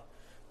law,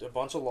 a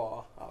bunch of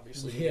law.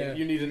 Obviously, Yeah,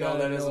 you need to know gotta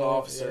that as an know-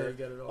 officer. Yeah, you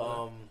got it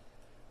all.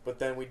 But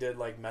then we did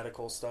like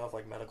medical stuff,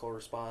 like medical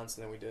response,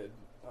 and then we did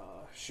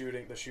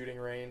the shooting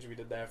range. We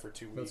did that for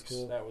 2 That's weeks.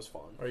 cool. That was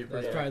fun. Are you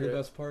That's pretty probably the accurate?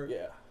 best part.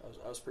 Yeah,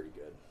 I was pretty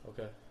good.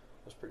 Okay.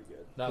 I was pretty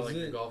good. Not Is like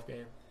your it- golf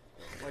game.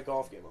 My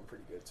golf game, I'm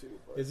pretty good too.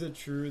 But Is it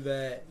true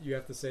that you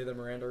have to say the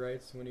Miranda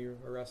rights when you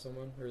arrest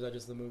someone, or is that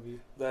just the movie?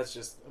 that's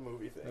just a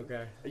movie thing.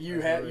 Okay. You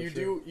That's have really you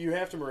true. do you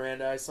have to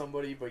Mirandize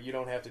somebody, but you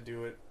don't have to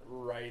do it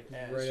right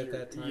as Right at you're-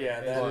 that time. Yeah,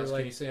 As that you're, Pause. like-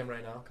 Can you say him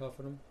right now?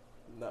 Cuffing them.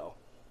 no,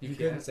 You can't?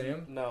 couldn't say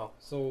them. no.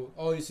 So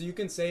so you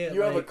can say it.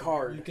 You have a like,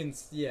 card. You can.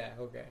 Yeah.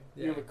 Okay.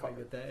 Yeah, You have a card. I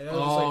get that. That was Oh,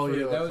 just like for,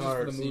 you have that a was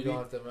card, just for so the you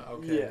movie. don't have to.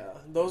 Okay. Yeah,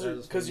 those That are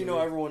is because for the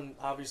everyone movie.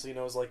 obviously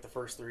knows like the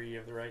first three. You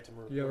have the right to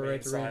You have a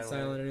right to remain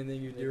silent.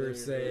 Anything you do or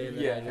Anything say, you and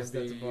do, yeah, then just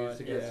can that's be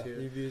used against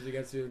you. used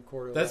against you in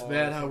court of That's law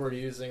bad or how we're something.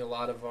 using a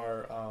lot of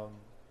our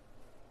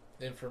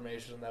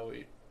information that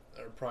we,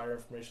 or prior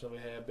information that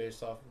we had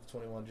based off of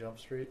 21 Jump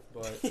Street,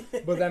 but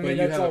But I mean, you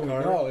that's have all a we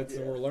card? know. It's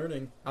Yeah. we're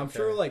learning. I'm Okay.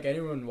 sure, like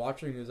anyone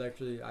watching is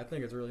actually. I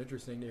think it's really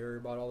interesting to hear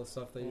about all the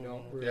stuff that you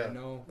don't Mhm. really Yeah.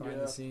 know behind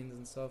Yeah. the scenes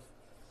and stuff.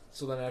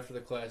 so then after the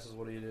classes,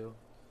 what do you do?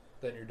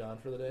 Then you're done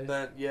for the day? And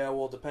then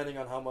well, depending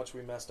on how much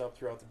we messed up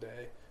throughout the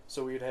day,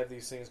 so we'd have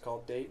these things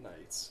called date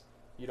nights.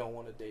 You don't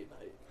want a date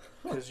night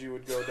because you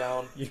would go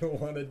down. You don't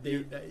want to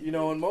date night. You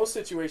know, in most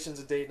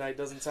situations, a date night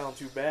doesn't sound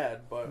too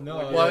bad, but No,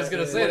 when well, I was you're-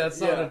 going to say, that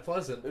yeah. sounded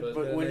pleasant, But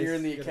but Yeah, when you're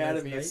in the nice- get a nice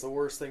academy, it's night. the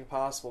worst thing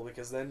possible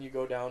because then you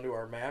go down to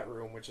our mat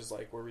room, which is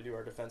like where we do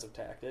our defensive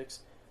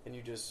tactics, and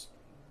you just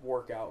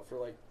work out for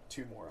like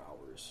 2 more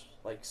hours,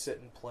 like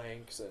sitting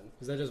planks and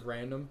Is that just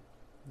random?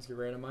 Is it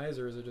randomized,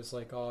 or is it just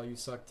like, oh, you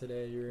suck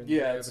today? You're in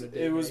yeah, having a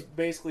date it was night?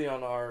 basically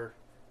on our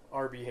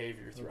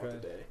behavior throughout Okay.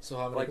 the day. so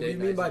how many like, What do you date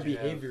mean nights by did you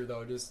have? behavior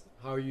though? Just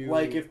how you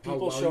Like if how people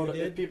well showed you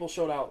did? if people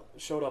showed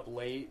up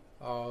late,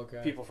 Oh,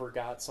 okay. people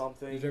forgot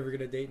something. Did you ever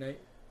get a date night?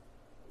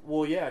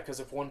 Well, yeah,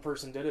 because if one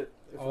person did it,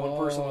 if one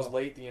person was Oh.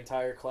 late, the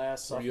entire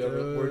class Were suffered. you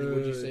ever,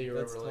 would you say you were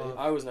That's ever late? tough.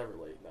 I was never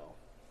late. No,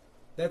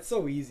 That's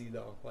so easy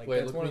though. Like Wait,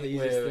 that's look one of the me,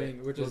 easiest wait,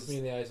 things. Which look is me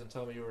in the eyes and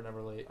tell me you were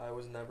never late. I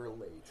was never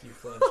late. You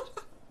flinched.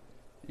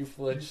 You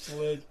flinched.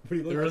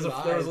 There was a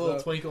little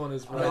twinkle in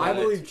his No, eye. I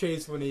believe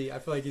Chase when I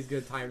feel like he's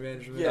good time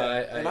management. Yeah, I-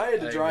 and I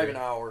had to I drive agree.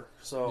 an hour,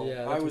 so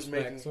Yeah, I that's was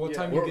respect. making. So what yeah,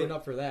 time you We're- getting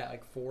up for that?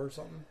 Like 4 or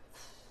something?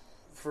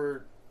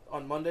 for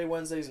on Monday,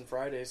 Wednesdays, and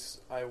Fridays?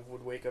 I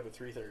would wake up at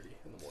 3:30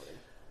 in the morning.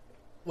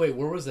 Wait,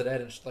 where was it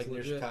at? Like near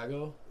Legit.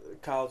 Chicago?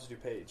 College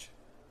DuPage.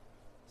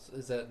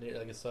 Is that near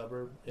like a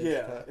suburb? in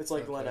Yeah, Chicago? it's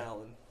like Glen Okay.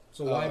 Allen.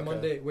 So Oh, why okay.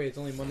 Monday? Wait, it's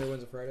only Monday,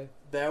 Wednesday, Friday.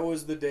 That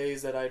was the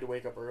days that I had to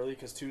wake up early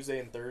because Tuesday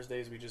and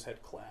Thursdays we just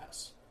had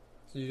class.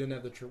 So you didn't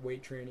have the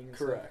weight training. And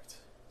Stuff. Correct.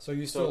 So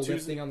you So still Tuesday-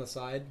 lifting on the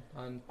side?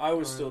 On I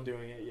was on- still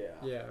doing it, yeah.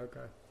 Yeah.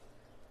 Okay.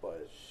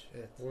 But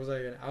Shit. What was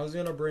I gonna? I was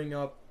gonna bring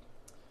up.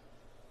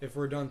 If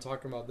we're done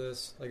talking about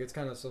this, like it's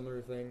kind of a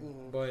similar thing,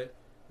 Mhm. but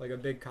like a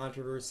big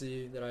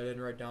controversy that I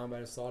didn't write down, but I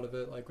just thought of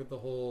it, like with the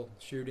whole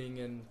shooting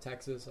in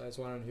Texas. I just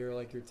wanted to hear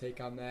like your take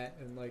on that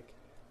and like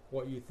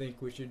what you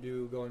think we should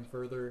do going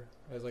further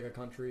as like a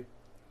country,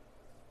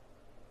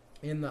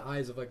 in the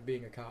eyes of like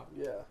being a cop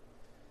yeah,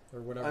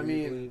 or whatever I you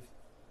mean, believe.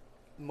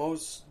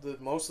 most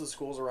of the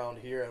schools around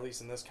here, at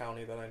least in this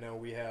county that I know,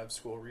 we have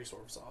school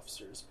resource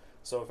officers.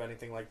 So if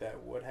anything like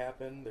that would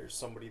happen, there's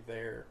somebody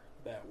there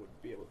that would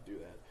be able to do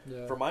that.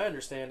 Yeah, From my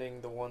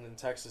understanding, the one in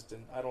Texas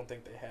didn't. I don't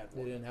think they had they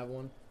one. didn't have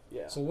one.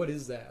 Yeah. So what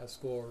is that? A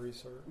school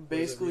resource?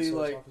 Basically,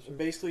 resource officer?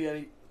 basically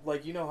any,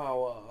 like, you know how,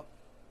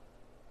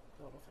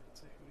 I don't know if I can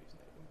say who he's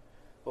naming,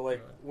 but like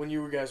Right. when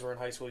you guys were in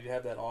high school, you'd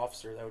have that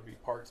officer that would be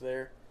parked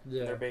there.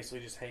 Yeah. They're basically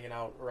just hanging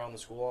out around the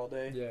school all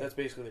day. Yeah. That's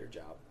basically their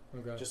job,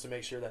 Okay. just to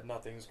make sure that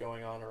nothing's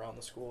going on around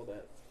the school.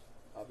 That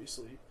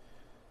obviously,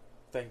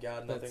 thank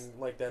God, That's- nothing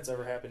like that's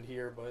ever happened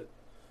here. But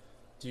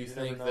Do you You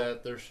think never know.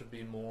 that there should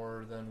be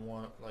more than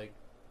one? Like,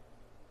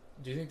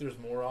 do you think there's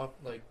more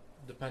like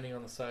depending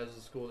on the size of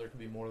the school, there could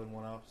be more than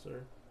one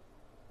officer?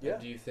 yeah,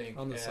 Do you think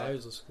On the at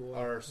size of school.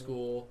 our yeah.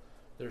 school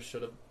there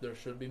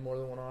should be more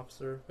than one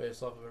officer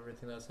based off of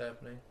everything that's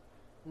happening?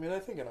 I mean, I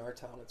think in our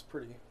town it's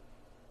pretty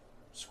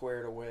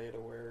squared away to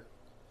where,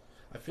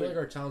 I feel like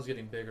our town's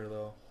getting bigger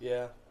though,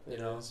 yeah, You it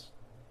know? is.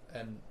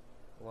 and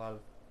a lot of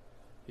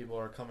people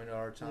are coming to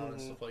our town and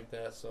Mhm. stuff like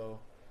that. So,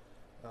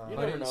 You How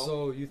never do know.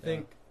 So you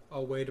think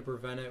a way to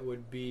prevent it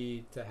would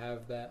be to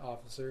have that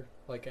officer,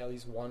 like at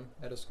least one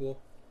at a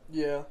school,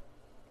 Yeah,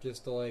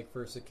 just to like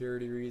for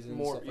security reasons,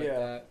 More- stuff like yeah.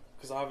 that.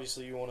 because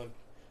obviously you want to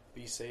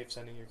be safe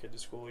sending your kid to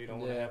school. You don't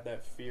want to Yeah. have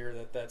that fear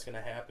that that's going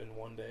to happen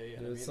one day.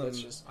 And I mean, There's that's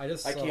some- just I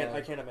just I saw,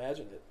 can't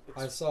imagine it. It's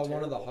I saw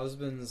one of the terrible.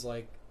 husbands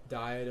like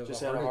died of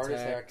Just a had heart a heart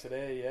attack attack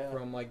today. Yeah,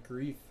 from like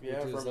grief, yeah,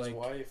 which from is his like,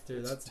 wife. dude,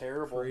 It's that's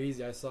terrible.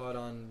 crazy. I saw it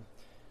on.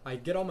 I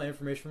get all my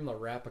information from the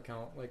Rap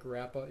account, like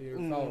Rap. You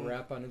follow Mhm.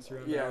 Rap on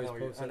Instagram? Yeah, They I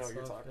always know, post I that know what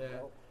you're stuff. talking Yeah.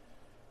 about.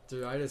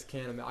 Dude, I just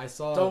can't imagine. I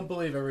saw. don't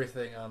believe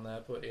everything on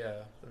that, but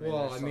yeah. Well,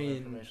 there's I some mean,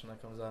 information that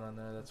comes out on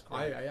there. That's cool.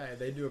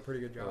 they do a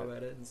pretty good job Right.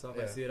 at it and stuff.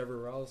 I Yeah. see it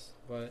everywhere else.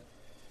 But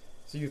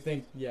so you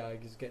think, yeah,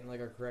 like just getting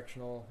like a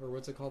correctional or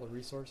what's it called, a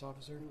resource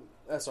officer?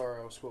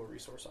 SRO, school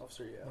resource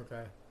officer. Yeah.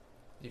 Okay.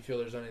 Do you feel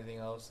there's anything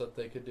else that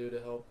they could do to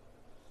help?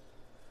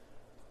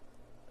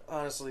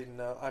 Honestly,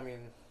 no. I mean,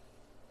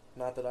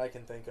 not that I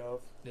can think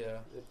of. Yeah.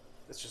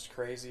 It's just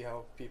crazy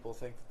how people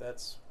think that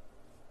that's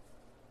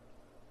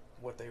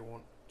what they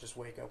want. Just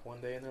wake up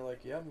one day and they're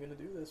like, "Yeah, I'm gonna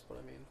do this," but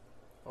I mean,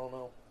 I don't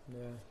know.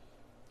 Yeah.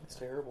 It's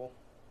terrible.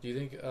 Do you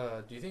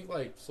think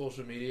like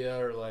social media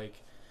or like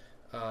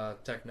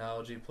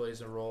technology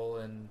plays a role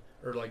in,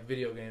 or like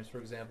video games, for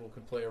example,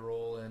 can play a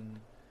role in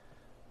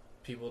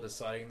people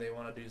deciding they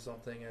want to do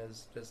something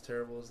as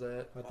terrible as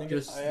that? I think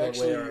Just I the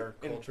actually- way our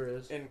culture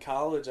is. In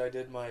college, I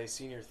did my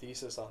senior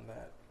thesis on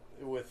that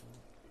with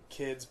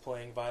kids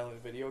playing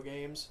violent video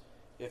games.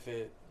 If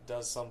it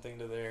does something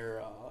to their,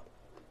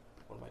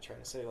 what am I trying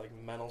to say? Like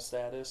mental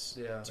status.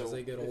 Yeah. So As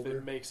they get if older?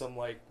 it makes them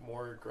like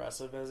more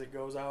aggressive as it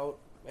goes out,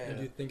 and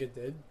Do you think it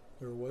did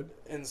or would?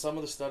 in some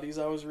of the studies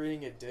I was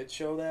reading, it did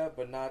show that,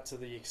 but not to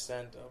the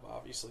extent of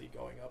obviously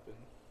going up and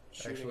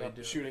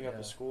Actually shooting up yeah.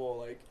 a school.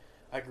 Like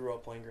I grew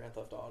up playing Grand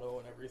Theft Auto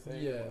and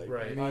everything. Yeah, like,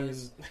 right. I I mean,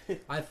 was,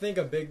 I think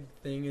a big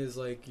thing is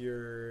like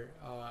your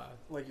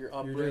like your your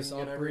upbringing just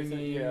and upbringing.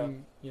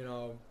 everything.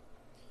 Yeah,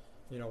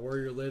 You know where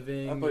you're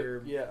living. but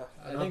your, yeah,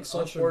 I think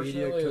social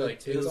media Unfortunately, could like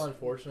too. it's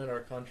unfortunate our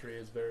country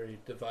is very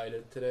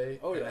divided today,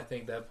 Oh, and yeah. I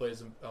think that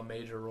plays a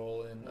major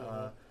role in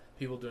Mhm.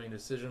 people doing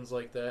decisions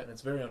like that. And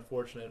it's very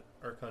unfortunate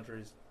our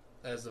country's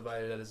as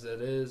divided as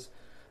it is.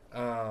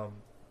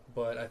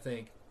 But I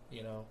think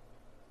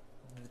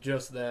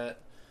just that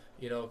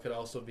could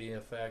also be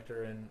a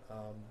factor in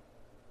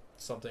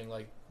something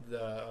like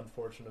the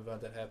unfortunate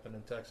event that happened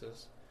in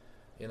Texas,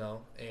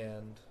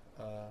 and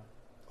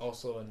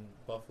also in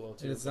Buffalo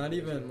too. And it's for not some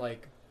even reason.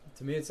 like,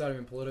 to me, it's not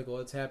even political.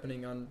 It's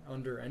happening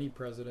under any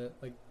president.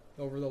 Like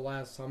over the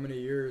last how many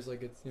years?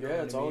 Like it's Yeah, what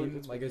it's I mean? always-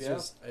 it's- like it's yeah.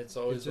 just It's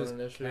always it's just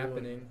been an issue.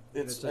 happening.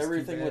 and it's just too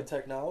everything bad. with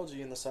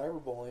technology and the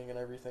cyberbullying and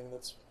everything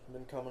that's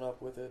been coming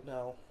up with it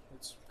now.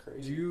 It's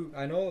crazy.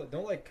 I know,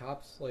 don't like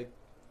cops, like,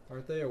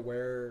 aren't they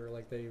aware, or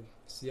like they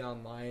see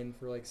online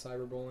for like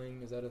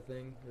cyberbullying? Is that a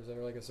thing? Or is there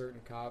like a certain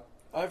cop?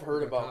 I've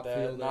heard the about cop that.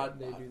 field Not,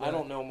 that they do I that?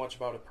 don't know much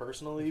about it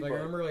personally, Like I but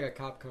remember like a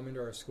cop coming to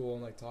our school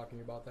and like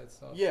talking about that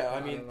stuff. yeah, I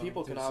don't mean, know,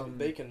 people can there's some-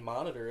 they can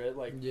monitor it.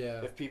 Like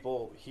yeah. if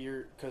people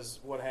hear, because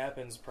what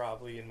happens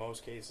probably in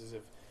most cases,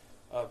 if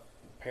a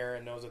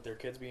parent knows that their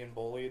kid's being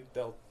bullied,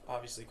 they'll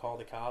obviously call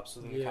the cops, so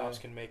then the Yeah. cops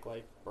can make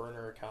like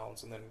burner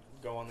accounts and then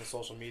go on the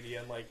social media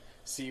and like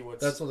see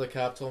what's. That's what the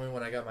cop told me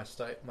when I got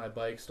my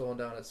bike stolen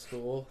down at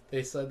school.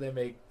 They said they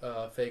make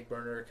fake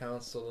burner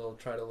accounts, so they'll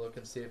try to look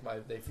and see if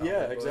they found Yeah,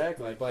 my book-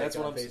 exactly. my bike That's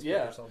on what I'm Facebook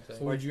yeah. or something.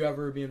 So would you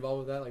ever be involved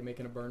with that, like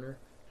making a burner?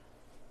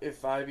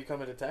 If I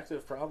become a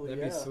detective, probably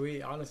That'd yeah. be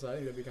sweet. Honestly, I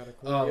think that'd be kind of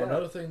cool. Yeah.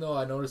 Another thing though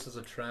I noticed as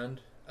a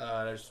trend,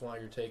 I just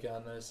want your take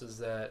on this, is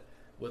that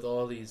with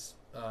all these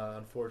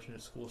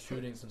unfortunate school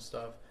shootings and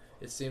stuff,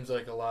 it seems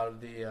like a lot of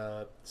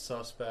the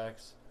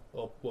suspects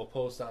will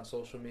post on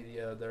social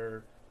media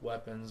their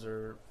weapons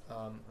or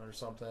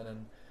something,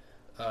 and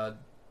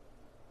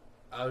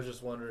I was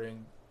just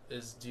wondering,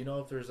 do you know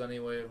if there's any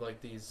way of like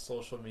these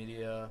social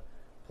media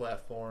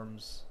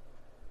platforms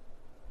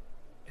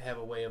can have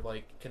a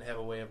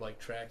way of like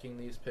tracking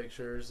these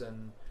pictures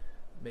and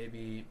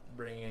maybe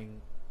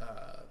bringing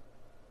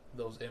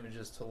those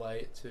images to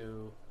light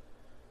to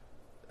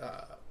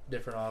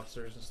different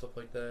officers and stuff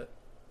like that?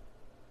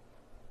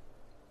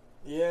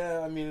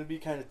 Yeah, I mean it'd be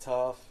kind of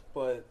tough,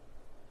 but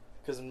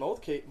Because in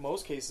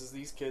most cases,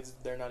 these kids,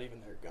 they're not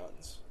even their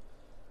guns.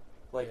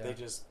 Like, they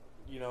just,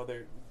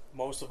 they're...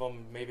 Most of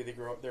them, maybe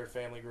their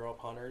family grew up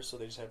hunters, so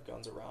they just have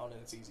guns around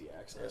and it's easy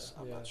access.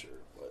 I'm not sure,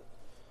 but...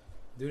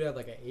 Dude had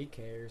like an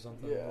 8K or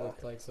something. Yeah. It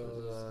looked like, so it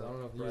was, I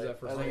don't know if you use that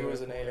for I something. think it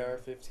was an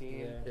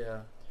AR-15. Yeah.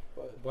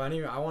 But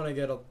anyway, I want to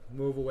get a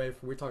move away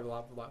from. We talked a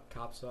lot about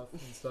cop stuff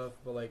and stuff,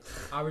 but like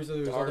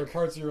obviously there's other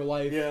parts of your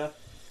life. Yeah.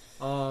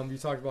 You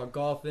talked about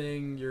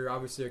golfing. You're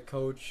obviously a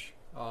coach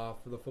for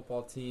the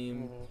football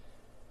team.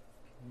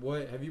 Mm-hmm.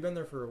 What have you been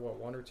there for? What,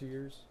 1 or 2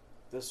 years?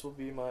 This will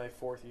be my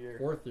 4th year.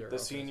 4th year. The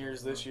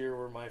seniors this year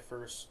were my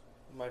first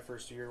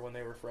year when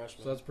they were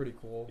freshmen. So that's pretty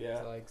cool. Yeah.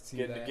 To like see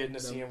getting to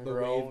see them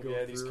grow.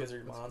 Yeah, these kids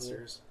are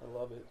monsters. Cool. I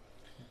love it.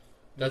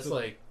 That's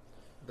like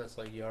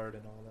yard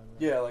and all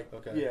that. Yeah, like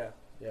okay. Yeah.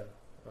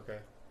 Okay.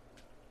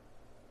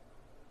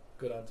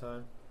 Good on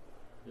time.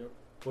 Yep.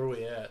 What are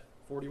we at?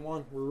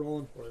 41. We're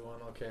rolling.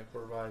 41. Okay,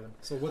 we're vibing.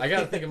 So I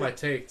gotta think of my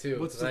take too.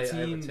 What's the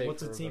team? What's the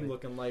everybody. team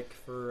looking like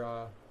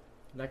for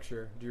next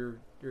year? Do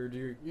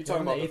you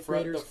talking about the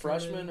the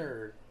freshmen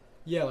or?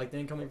 Yeah, like the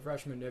incoming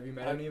freshmen. Have you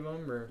met any of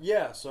them? Or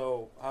yeah,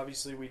 so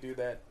obviously we do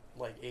that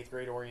like 8th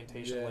grade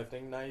orientation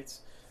lifting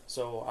nights.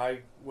 So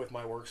with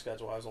my work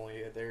schedule, I was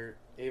only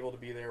able to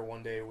be there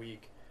 1 day a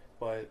week.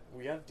 But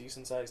we got a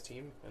decent sized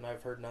team, and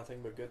I've heard nothing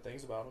but good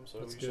things about them. So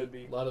That's we good. should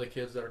be. A lot of the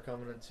kids that are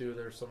coming in too.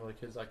 There's some of the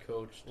kids I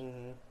coached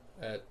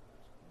at,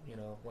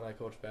 when I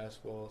coached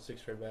basketball,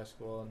 6th grade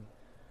basketball,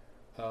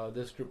 and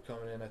this group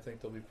coming in, I think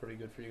they'll be pretty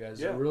good for you guys.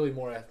 Yeah. They're really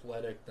more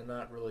athletic. They're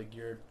not really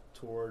geared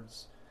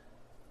towards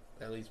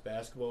at least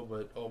basketball,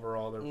 but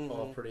overall they're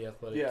all pretty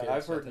athletic. Yeah, kids,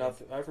 I've heard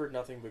nothing. I've heard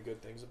nothing but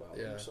good things about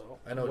them. So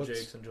I know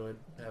Jake's enjoyed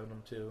having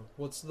them too.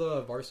 What's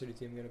the varsity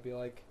team gonna be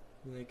like?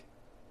 You think?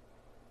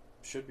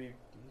 Should be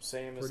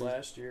same as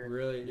last year.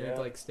 Really? Yeah.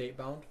 Like state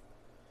bound?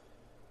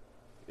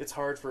 It's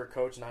hard for a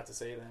coach not to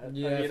say that.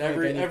 Yeah, I mean,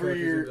 every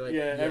year,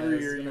 every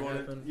year you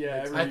want to.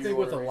 Yeah, every I year think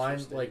with a reach line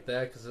state. like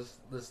that, because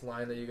this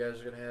line that you guys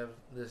are gonna have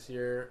this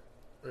year,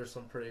 there's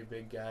some pretty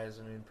big guys.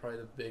 I mean, probably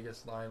the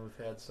biggest line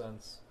we've had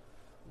since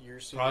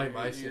probably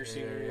my senior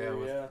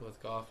year,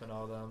 with Goff and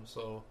all them.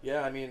 So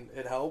yeah, I mean,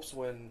 it helps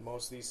when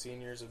most of these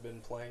seniors have been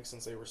playing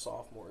since they were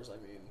sophomores. I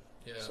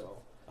mean, so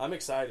I'm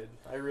excited.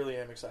 I really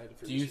am excited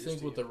for. Do you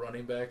think with the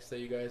running backs that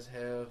you guys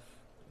have,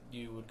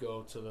 you would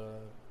go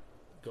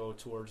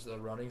towards the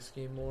running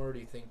scheme more? Do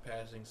you think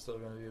passing's still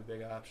going to be a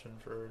big option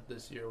for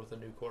this year with a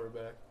new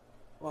quarterback?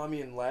 Well, I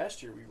mean,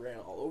 last year we ran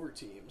all over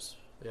teams.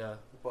 Yeah,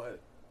 but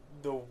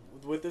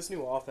with this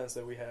new offense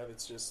that we have,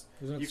 it's just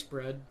isn't it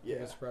spread? Yeah,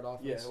 like a spread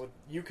offense. Yeah,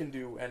 you can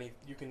do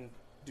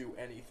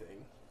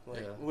anything.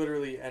 Like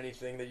literally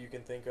anything that you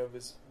can think of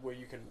is what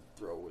you can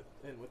throw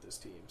with this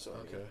team. So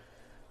I mean,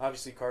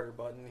 obviously Carter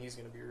Button, he's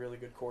going to be a really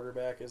good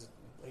quarterback.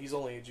 He's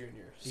only a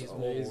junior.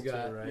 So.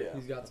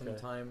 He's got some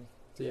time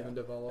to even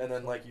develop. And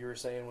then like you were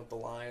saying with the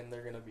line,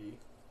 they're going to be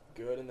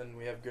good. And then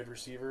we have good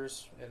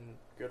receivers and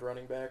good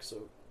running backs. So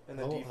and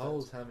then defense. How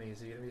old is Hemi?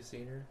 Is he going to be a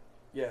senior?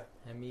 Yeah,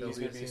 Hemi, he's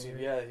going to be a senior.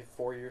 Yeah,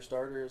 4-year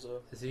starter.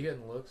 Is he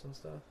getting looks and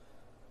stuff?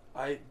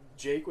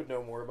 Jake would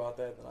know more about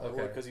that than I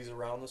would because he's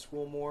around the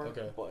school more.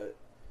 Okay, but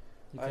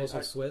you close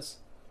with Swiss?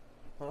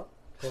 Huh?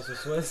 Close with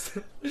Swiss?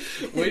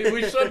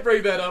 we should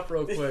bring that up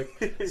real quick.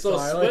 So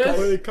sorry, Swiss, I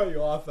really cut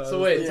you off.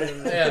 So wait,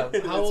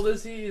 how old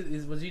is he?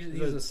 He's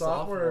a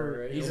sophomore?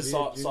 Right? He's a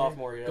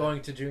sophomore. Yeah,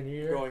 going to junior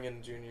year. Going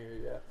in junior year.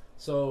 Yeah.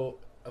 So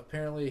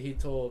apparently he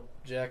told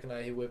Jack and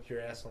I he whipped your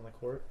ass on the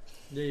court.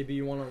 Yeah, you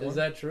beat 1-on-1. Is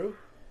that true?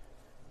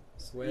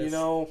 Swiss.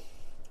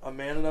 I'm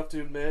man enough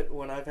to admit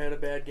when I've had a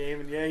bad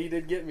game, and yeah, he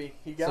did get me.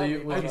 He got me.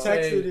 I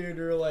texted you, and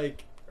you were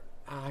like,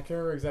 I can't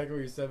remember exactly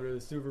what you said, but it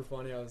was super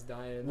funny. I was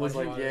dying. I was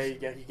like,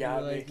 he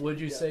got me.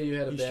 Would you say you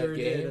had a bad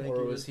game,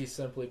 or was he he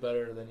simply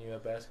better than you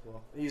at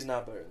basketball? He's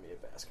not better than me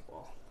at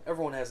basketball.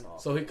 Everyone has an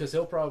off. So because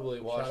he'll probably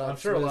watch. Shout I'm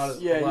sure a lot of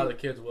the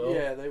kids will.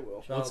 Yeah, they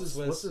will.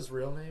 What's his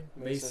real name?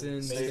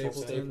 Mason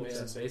Stapleton.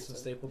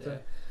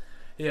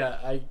 Yeah,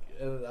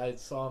 I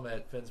saw him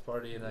at Finn's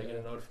party, and I get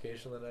a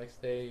notification the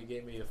next day. He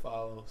gave me a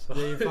follow. So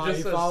he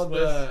followed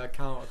the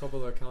account, a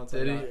couple of accounts.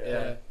 Did he?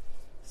 Yeah.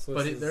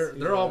 But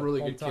they're all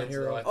really good kids.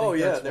 Though. I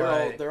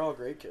think they're all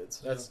great kids.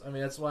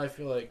 That's why I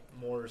feel like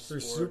more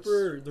sports.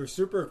 They're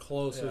super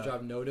close, which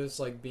I've noticed.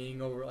 Like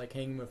being over, like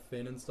hanging with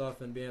Finn and stuff,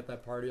 and being at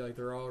that party, like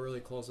they're all really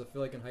close. I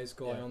feel like in high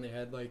school, I only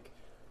had like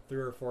 3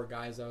 or 4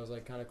 guys I was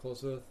like kind of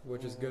close with,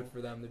 which is good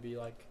for them to be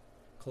like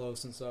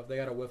close and stuff. They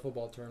got a wiffle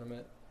ball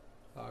tournament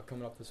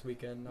coming up this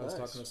weekend. I was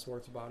talking to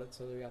Swartz about it,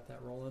 so they got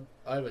that rolling.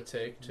 I have a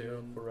take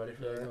too. We're ready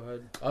for that. Go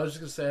ahead. I was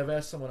just gonna say I've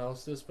asked someone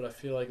else this, but I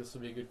feel like this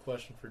would be a good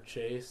question for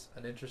Chase.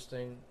 I'm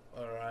interested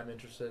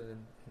in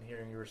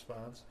hearing your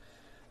response.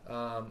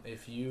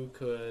 If you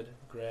could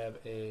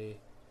if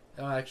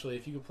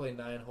you could play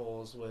 9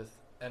 holes with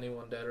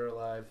anyone dead or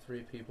alive,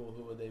 3 people,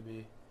 who would they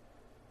be,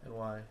 and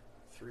why?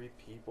 3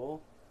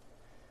 people.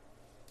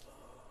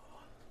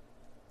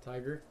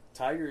 Tiger,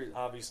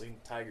 obviously,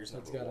 Tiger's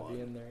number 1. That's got to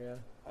be in there, yeah.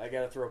 I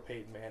got to throw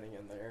Peyton Manning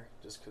in there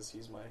just because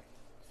he's my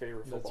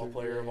favorite That's football your-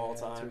 player of yeah, all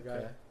that's your time. guy.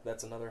 Okay.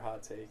 That's another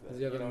hot take. Does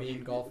he have a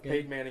mean golf game?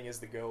 Peyton Manning is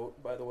the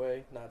GOAT, by the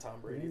way, not Tom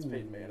Brady. It's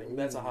Peyton Manning.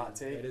 That's a hot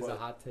take. It is but a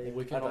hot take.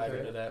 We I can don't dive care.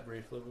 into that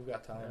briefly. We've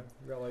got time.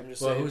 We got like I'm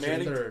just Well, saying, who's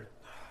Manning your third?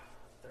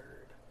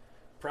 third.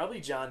 Probably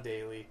John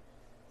Daly.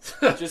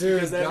 Just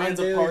because that John man's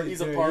Daly, he's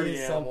a dude, party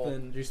he's animal.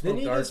 something. Did you smoke Didn't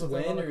he darts just with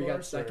him win on or the he got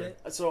course, or- second?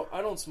 So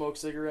I don't smoke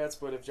cigarettes,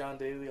 but if John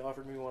Daly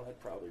offered me one, I'd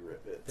probably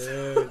rip it.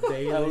 Dude,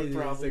 Daly I would is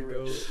probably the rip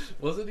goat. it.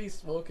 Wasn't he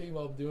smoking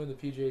while doing the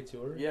PGA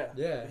Tour? Yeah.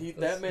 Yeah, He,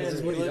 that's- that man, this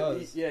is what he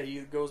does. he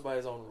goes by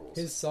his own rules.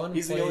 His son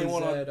He's the plays only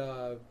one on- at.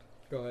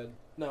 Go ahead.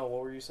 No,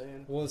 what were you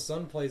saying? Well, his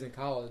son plays in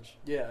college.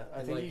 Yeah, I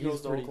And, think like, he goes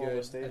he's to pretty Oklahoma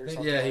good. State I or think-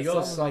 something. Yeah, he like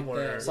goes that. something like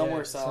somewhere. that. Somewhere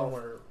Yeah. south.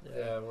 Somewhere. Yeah.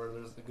 Yeah, where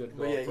there's the good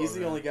But golf yeah, he's the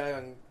program. only guy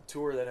on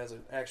tour that has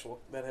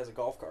a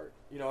golf cart.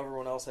 You know,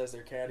 everyone else has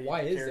their caddy.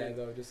 Why is carry- that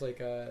though? Just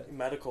like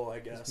Medical, I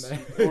guess.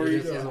 Just Or He he,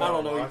 just I doesn't don't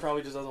wanna know. He walk.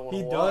 probably just doesn't want to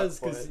he walk. does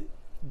but- because.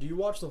 Do you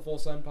watch the Full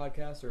Sun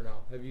podcast or no?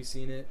 Have you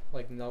seen it?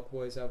 Like the Nelk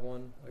Boys have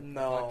one. Like,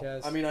 No,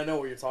 podcast? I mean I know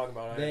what you're talking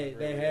about. I They haven't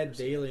really had ever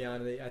seen Daly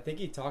on it. I think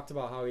he talked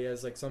about how he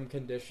has like some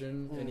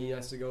condition and he Mhm.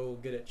 has to go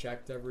get it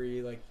checked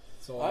every like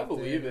so I often.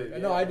 believe it,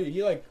 No, yeah. I do.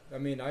 He like I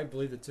mean I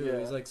believe it too. Yeah.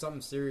 It's like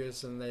something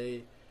serious and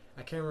I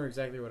can't remember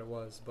exactly what it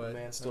was, it. but The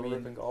man's still I mean,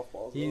 ripping golf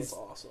balls. he's- That's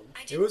awesome.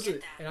 it was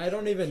and I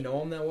don't even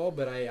know him that well,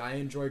 but I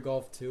enjoy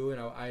golf too,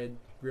 and I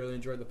really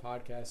enjoyed the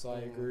podcast. So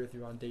I Mhm. agree with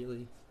you on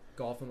Daly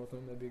golfing with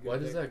him. That'd be a good. Why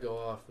does pick. that go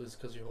off? Is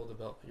because you hold the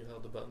belt? You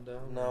held the button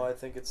down? No, I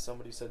think it's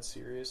somebody said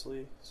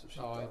seriously. So she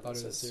Oh, I thought it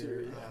said was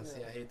serious. Ah,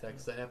 see, I hate that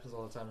because that happens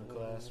all the time in Mhm.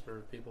 class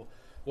for people.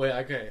 Wait,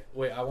 okay,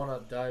 wait. I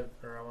want to I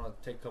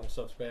want to take a couple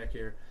steps back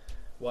here.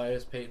 Why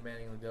is Peyton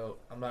Manning the GOAT?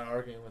 I'm not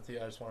arguing with you.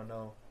 I just want to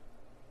know.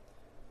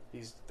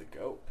 He's the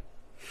GOAT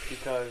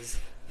because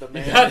the You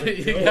man. got it.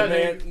 You the got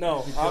man it.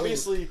 no, The GOAT.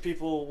 obviously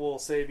people will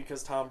say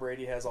because Tom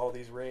Brady has all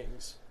these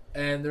rings.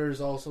 And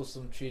there's also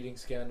some cheating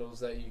scandals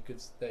that you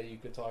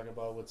could talk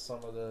about with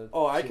some of the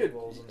Oh, I Super could.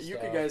 Bowls and You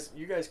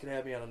stuff. guys can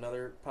have me on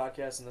another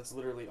podcast, and that's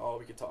literally all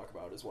we could talk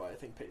about is why I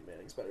think Peyton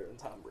Manning's better than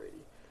Tom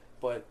Brady.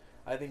 But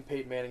I think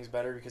Peyton Manning's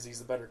better because he's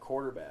the better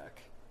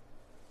quarterback.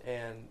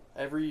 And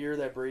every year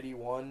that Brady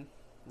won,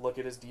 look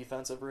at his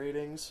defensive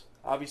ratings.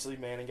 Obviously,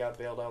 Manning got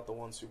bailed out the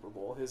one Super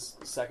Bowl, his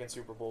second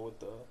Super Bowl with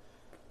the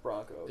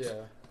Broncos.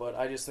 Yeah. But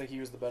I just think he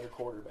was the better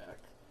quarterback.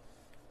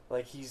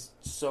 Like he's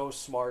so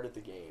smart at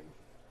the game.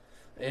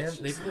 And It's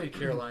they just- played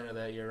Carolina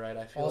that year, right?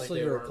 I feel Also, like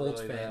they you're a weren't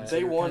Colts really fan, that- so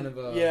They you're won. kind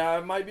of a- Yeah, I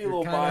might be a you're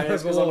little kind of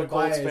biased a because I'm a little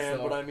Colts biased, fan,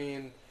 though. but I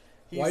mean,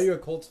 he's Why are you a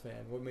Colts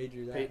fan? What made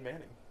you that? Peyton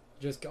Manning.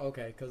 Just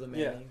okay, because of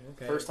Yeah. Manning.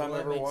 Okay. First time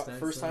well, I that ever makes sense,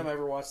 first time then. I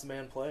ever watched the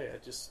man play. I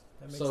just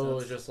That makes So it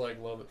was sense. just like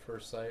love at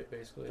first sight,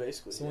 basically.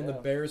 basically So when yeah. the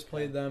Bears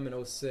played them in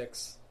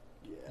 06,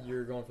 yeah.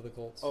 you're going for the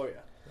Colts. Oh yeah.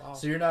 Wow.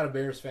 So you're not a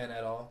Bears fan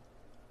at all?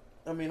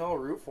 I mean, I'll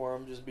root for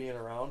him just being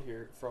around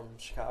here from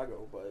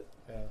Chicago, but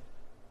Yeah.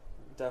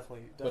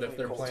 definitely. But if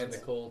they're Colts playing the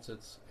fan. Colts,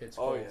 it's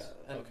Oh Colts.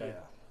 yeah, and Okay.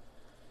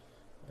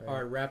 yeah. All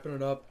right, wrapping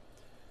it up.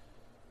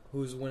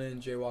 Who's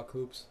winning Jaywalk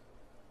Hoops?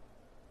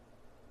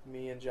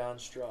 Me and John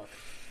Struck.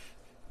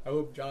 I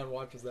hope John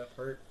watches that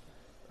part.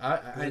 I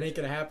It ain't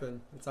gonna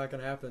happen. It's not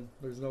gonna happen.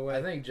 There's no way.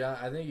 I think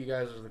you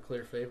guys are the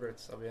clear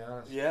favorites. I'll be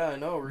honest. Yeah, I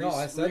know. Reese,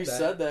 I said Reese that.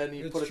 said that, and he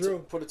It's put true.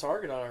 put a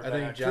target on our I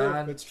think back.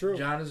 John. It's true.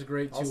 John is a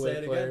great I'll say two-way it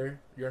again. player.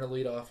 You're an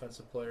elite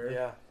offensive player.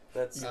 Yeah,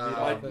 that's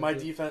Uh, my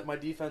defense. My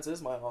defense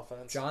is my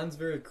offense. John's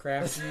very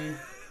crafty.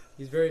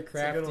 He's very a good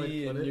way to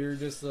crafty, put and it. you're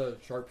just a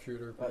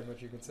sharpshooter, pretty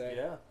much. You can say.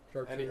 Yeah,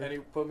 Sharpshooter. any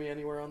put me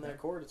anywhere on that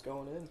court, it's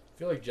going in. I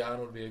feel like John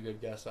would be a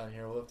good guest on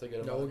here. We'll have to get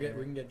him. No, on we here.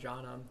 can get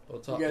John on. We'll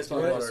talk. You guys,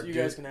 we'll talk about our you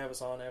guys Duke- can have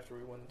us on after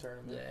we win the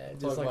tournament. Yeah, Talk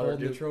just like about our holding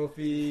the Duke-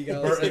 trophy.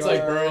 Got a It's like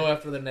cigar. Burrow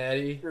after the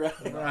Natty.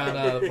 Right. On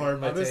the part of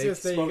my I'm just gonna takes.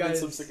 say you Smoking guys.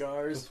 some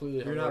cigars.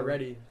 Completely You're not hungover.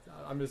 ready.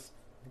 I'm just.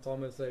 That's all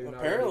I'm gonna say. You're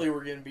Apparently, not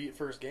we're getting beat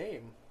first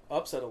game.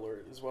 Upset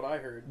alert is what I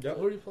heard. Yep.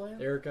 Who are you playing?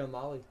 ready. Erica and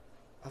Lolly.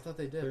 I thought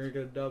they They're did.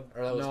 gonna dub.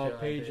 Or that was No, Caroline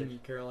Paige Page.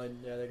 and Caroline.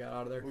 Yeah, they got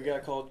out of there. We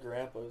got called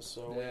grandpas,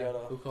 so we Yeah. gotta.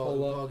 Who Pull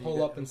called? up- who called you pull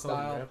guys- up in who called you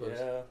style.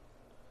 grandpas?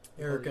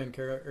 Yeah, Erica and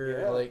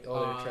Yeah. Like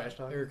all their trash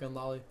talking. Erica and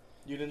Lolly.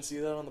 you didn't see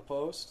that on the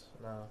post.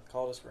 No.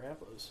 Called us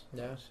grandpas.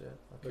 Yeah, Oh, shit.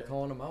 they're Okay.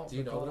 calling them out. Do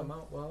you They're know calling them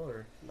out well,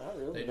 or Not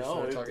really. they just no,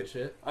 started it- talking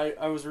shit?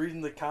 I was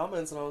reading the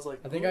comments and I was like,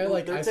 I think ooh,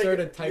 I they're I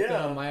started taking- typing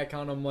yeah. on my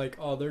account. I'm like,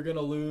 oh, they're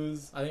gonna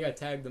lose. I think I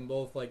tagged them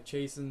both. Like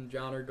Chase and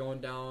John are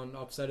going down,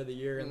 upset of the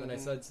year, and then I Mhm.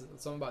 said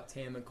something about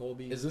Tam and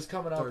Colby. Is this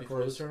coming out Third before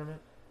quarters. this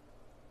tournament?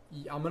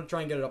 Yeah, I'm gonna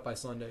try and get it up by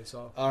Sunday.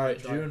 So All right,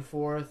 I'm gonna try. June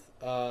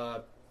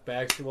 4th,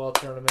 basketball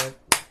tournament.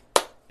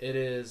 It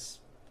is.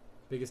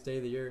 Biggest day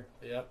of the year.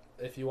 Yep.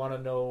 If you want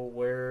to know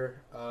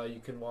where you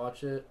can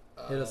watch it,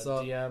 Hit us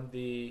up.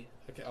 DM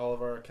all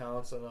of our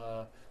accounts, and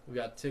we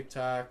got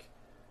TikTok,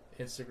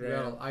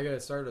 Instagram. I gotta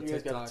start a You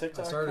guys got TikTok. a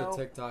TikTok I started account? a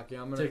TikTok.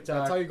 Yeah, I'm gonna. TikTok,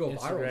 that's how you go Instagram.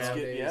 viral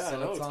nowadays. Yeah, I so know,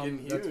 that's it's why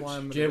getting that's huge. why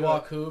I'm gonna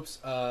Jaywalk do Hoops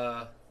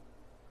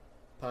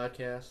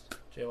podcast.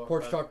 Jaywalk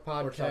Porch Pod- Talk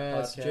Porch Talk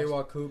Podcast,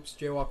 Jaywalk Hoops,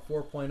 Jaywalk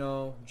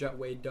 4.0,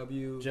 Jetway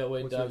W,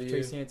 Jetway what's W,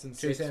 yours? Chase Hansen Chase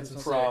 6 or Hansen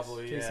something.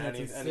 Probably, Chase yeah. Any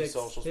Hansen 6.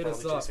 socials, Hit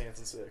us probably up Chase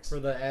Hansen 6. for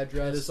the Hit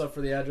address. us up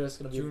for the address.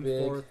 Gonna be June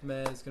big. 4th,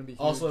 man. It's gonna be huge.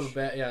 Also,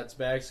 it's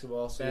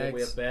basketball. So we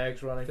Bags. have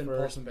bags running Finn first,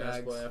 Paulson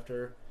basketball bags.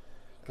 after.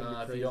 Gonna be If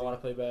you crazy. don't want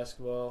to play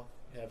basketball,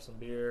 have some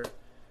beer,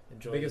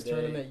 enjoy Biggest the day.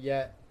 tournament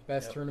yet.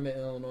 Best Yep. tournament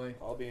in Illinois.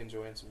 I'll be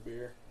enjoying some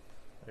beer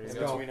There Let's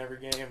you in go. go. between every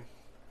game.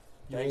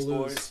 You Thanks, will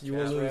boys. lose. You will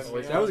Thanks for lose. having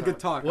me That on. was a good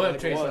talk. We'll I have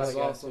like Trace it. on That was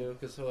again awesome. too,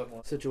 because he'll have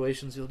more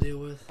situations you'll deal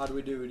with. How do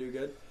we do? We do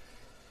good.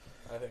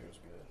 I think it was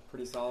good.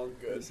 Pretty solid.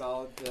 Good. Pretty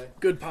solid today.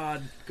 Good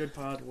pod. Good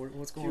pod.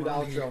 What's Cue the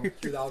outro.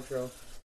 Cue the outro.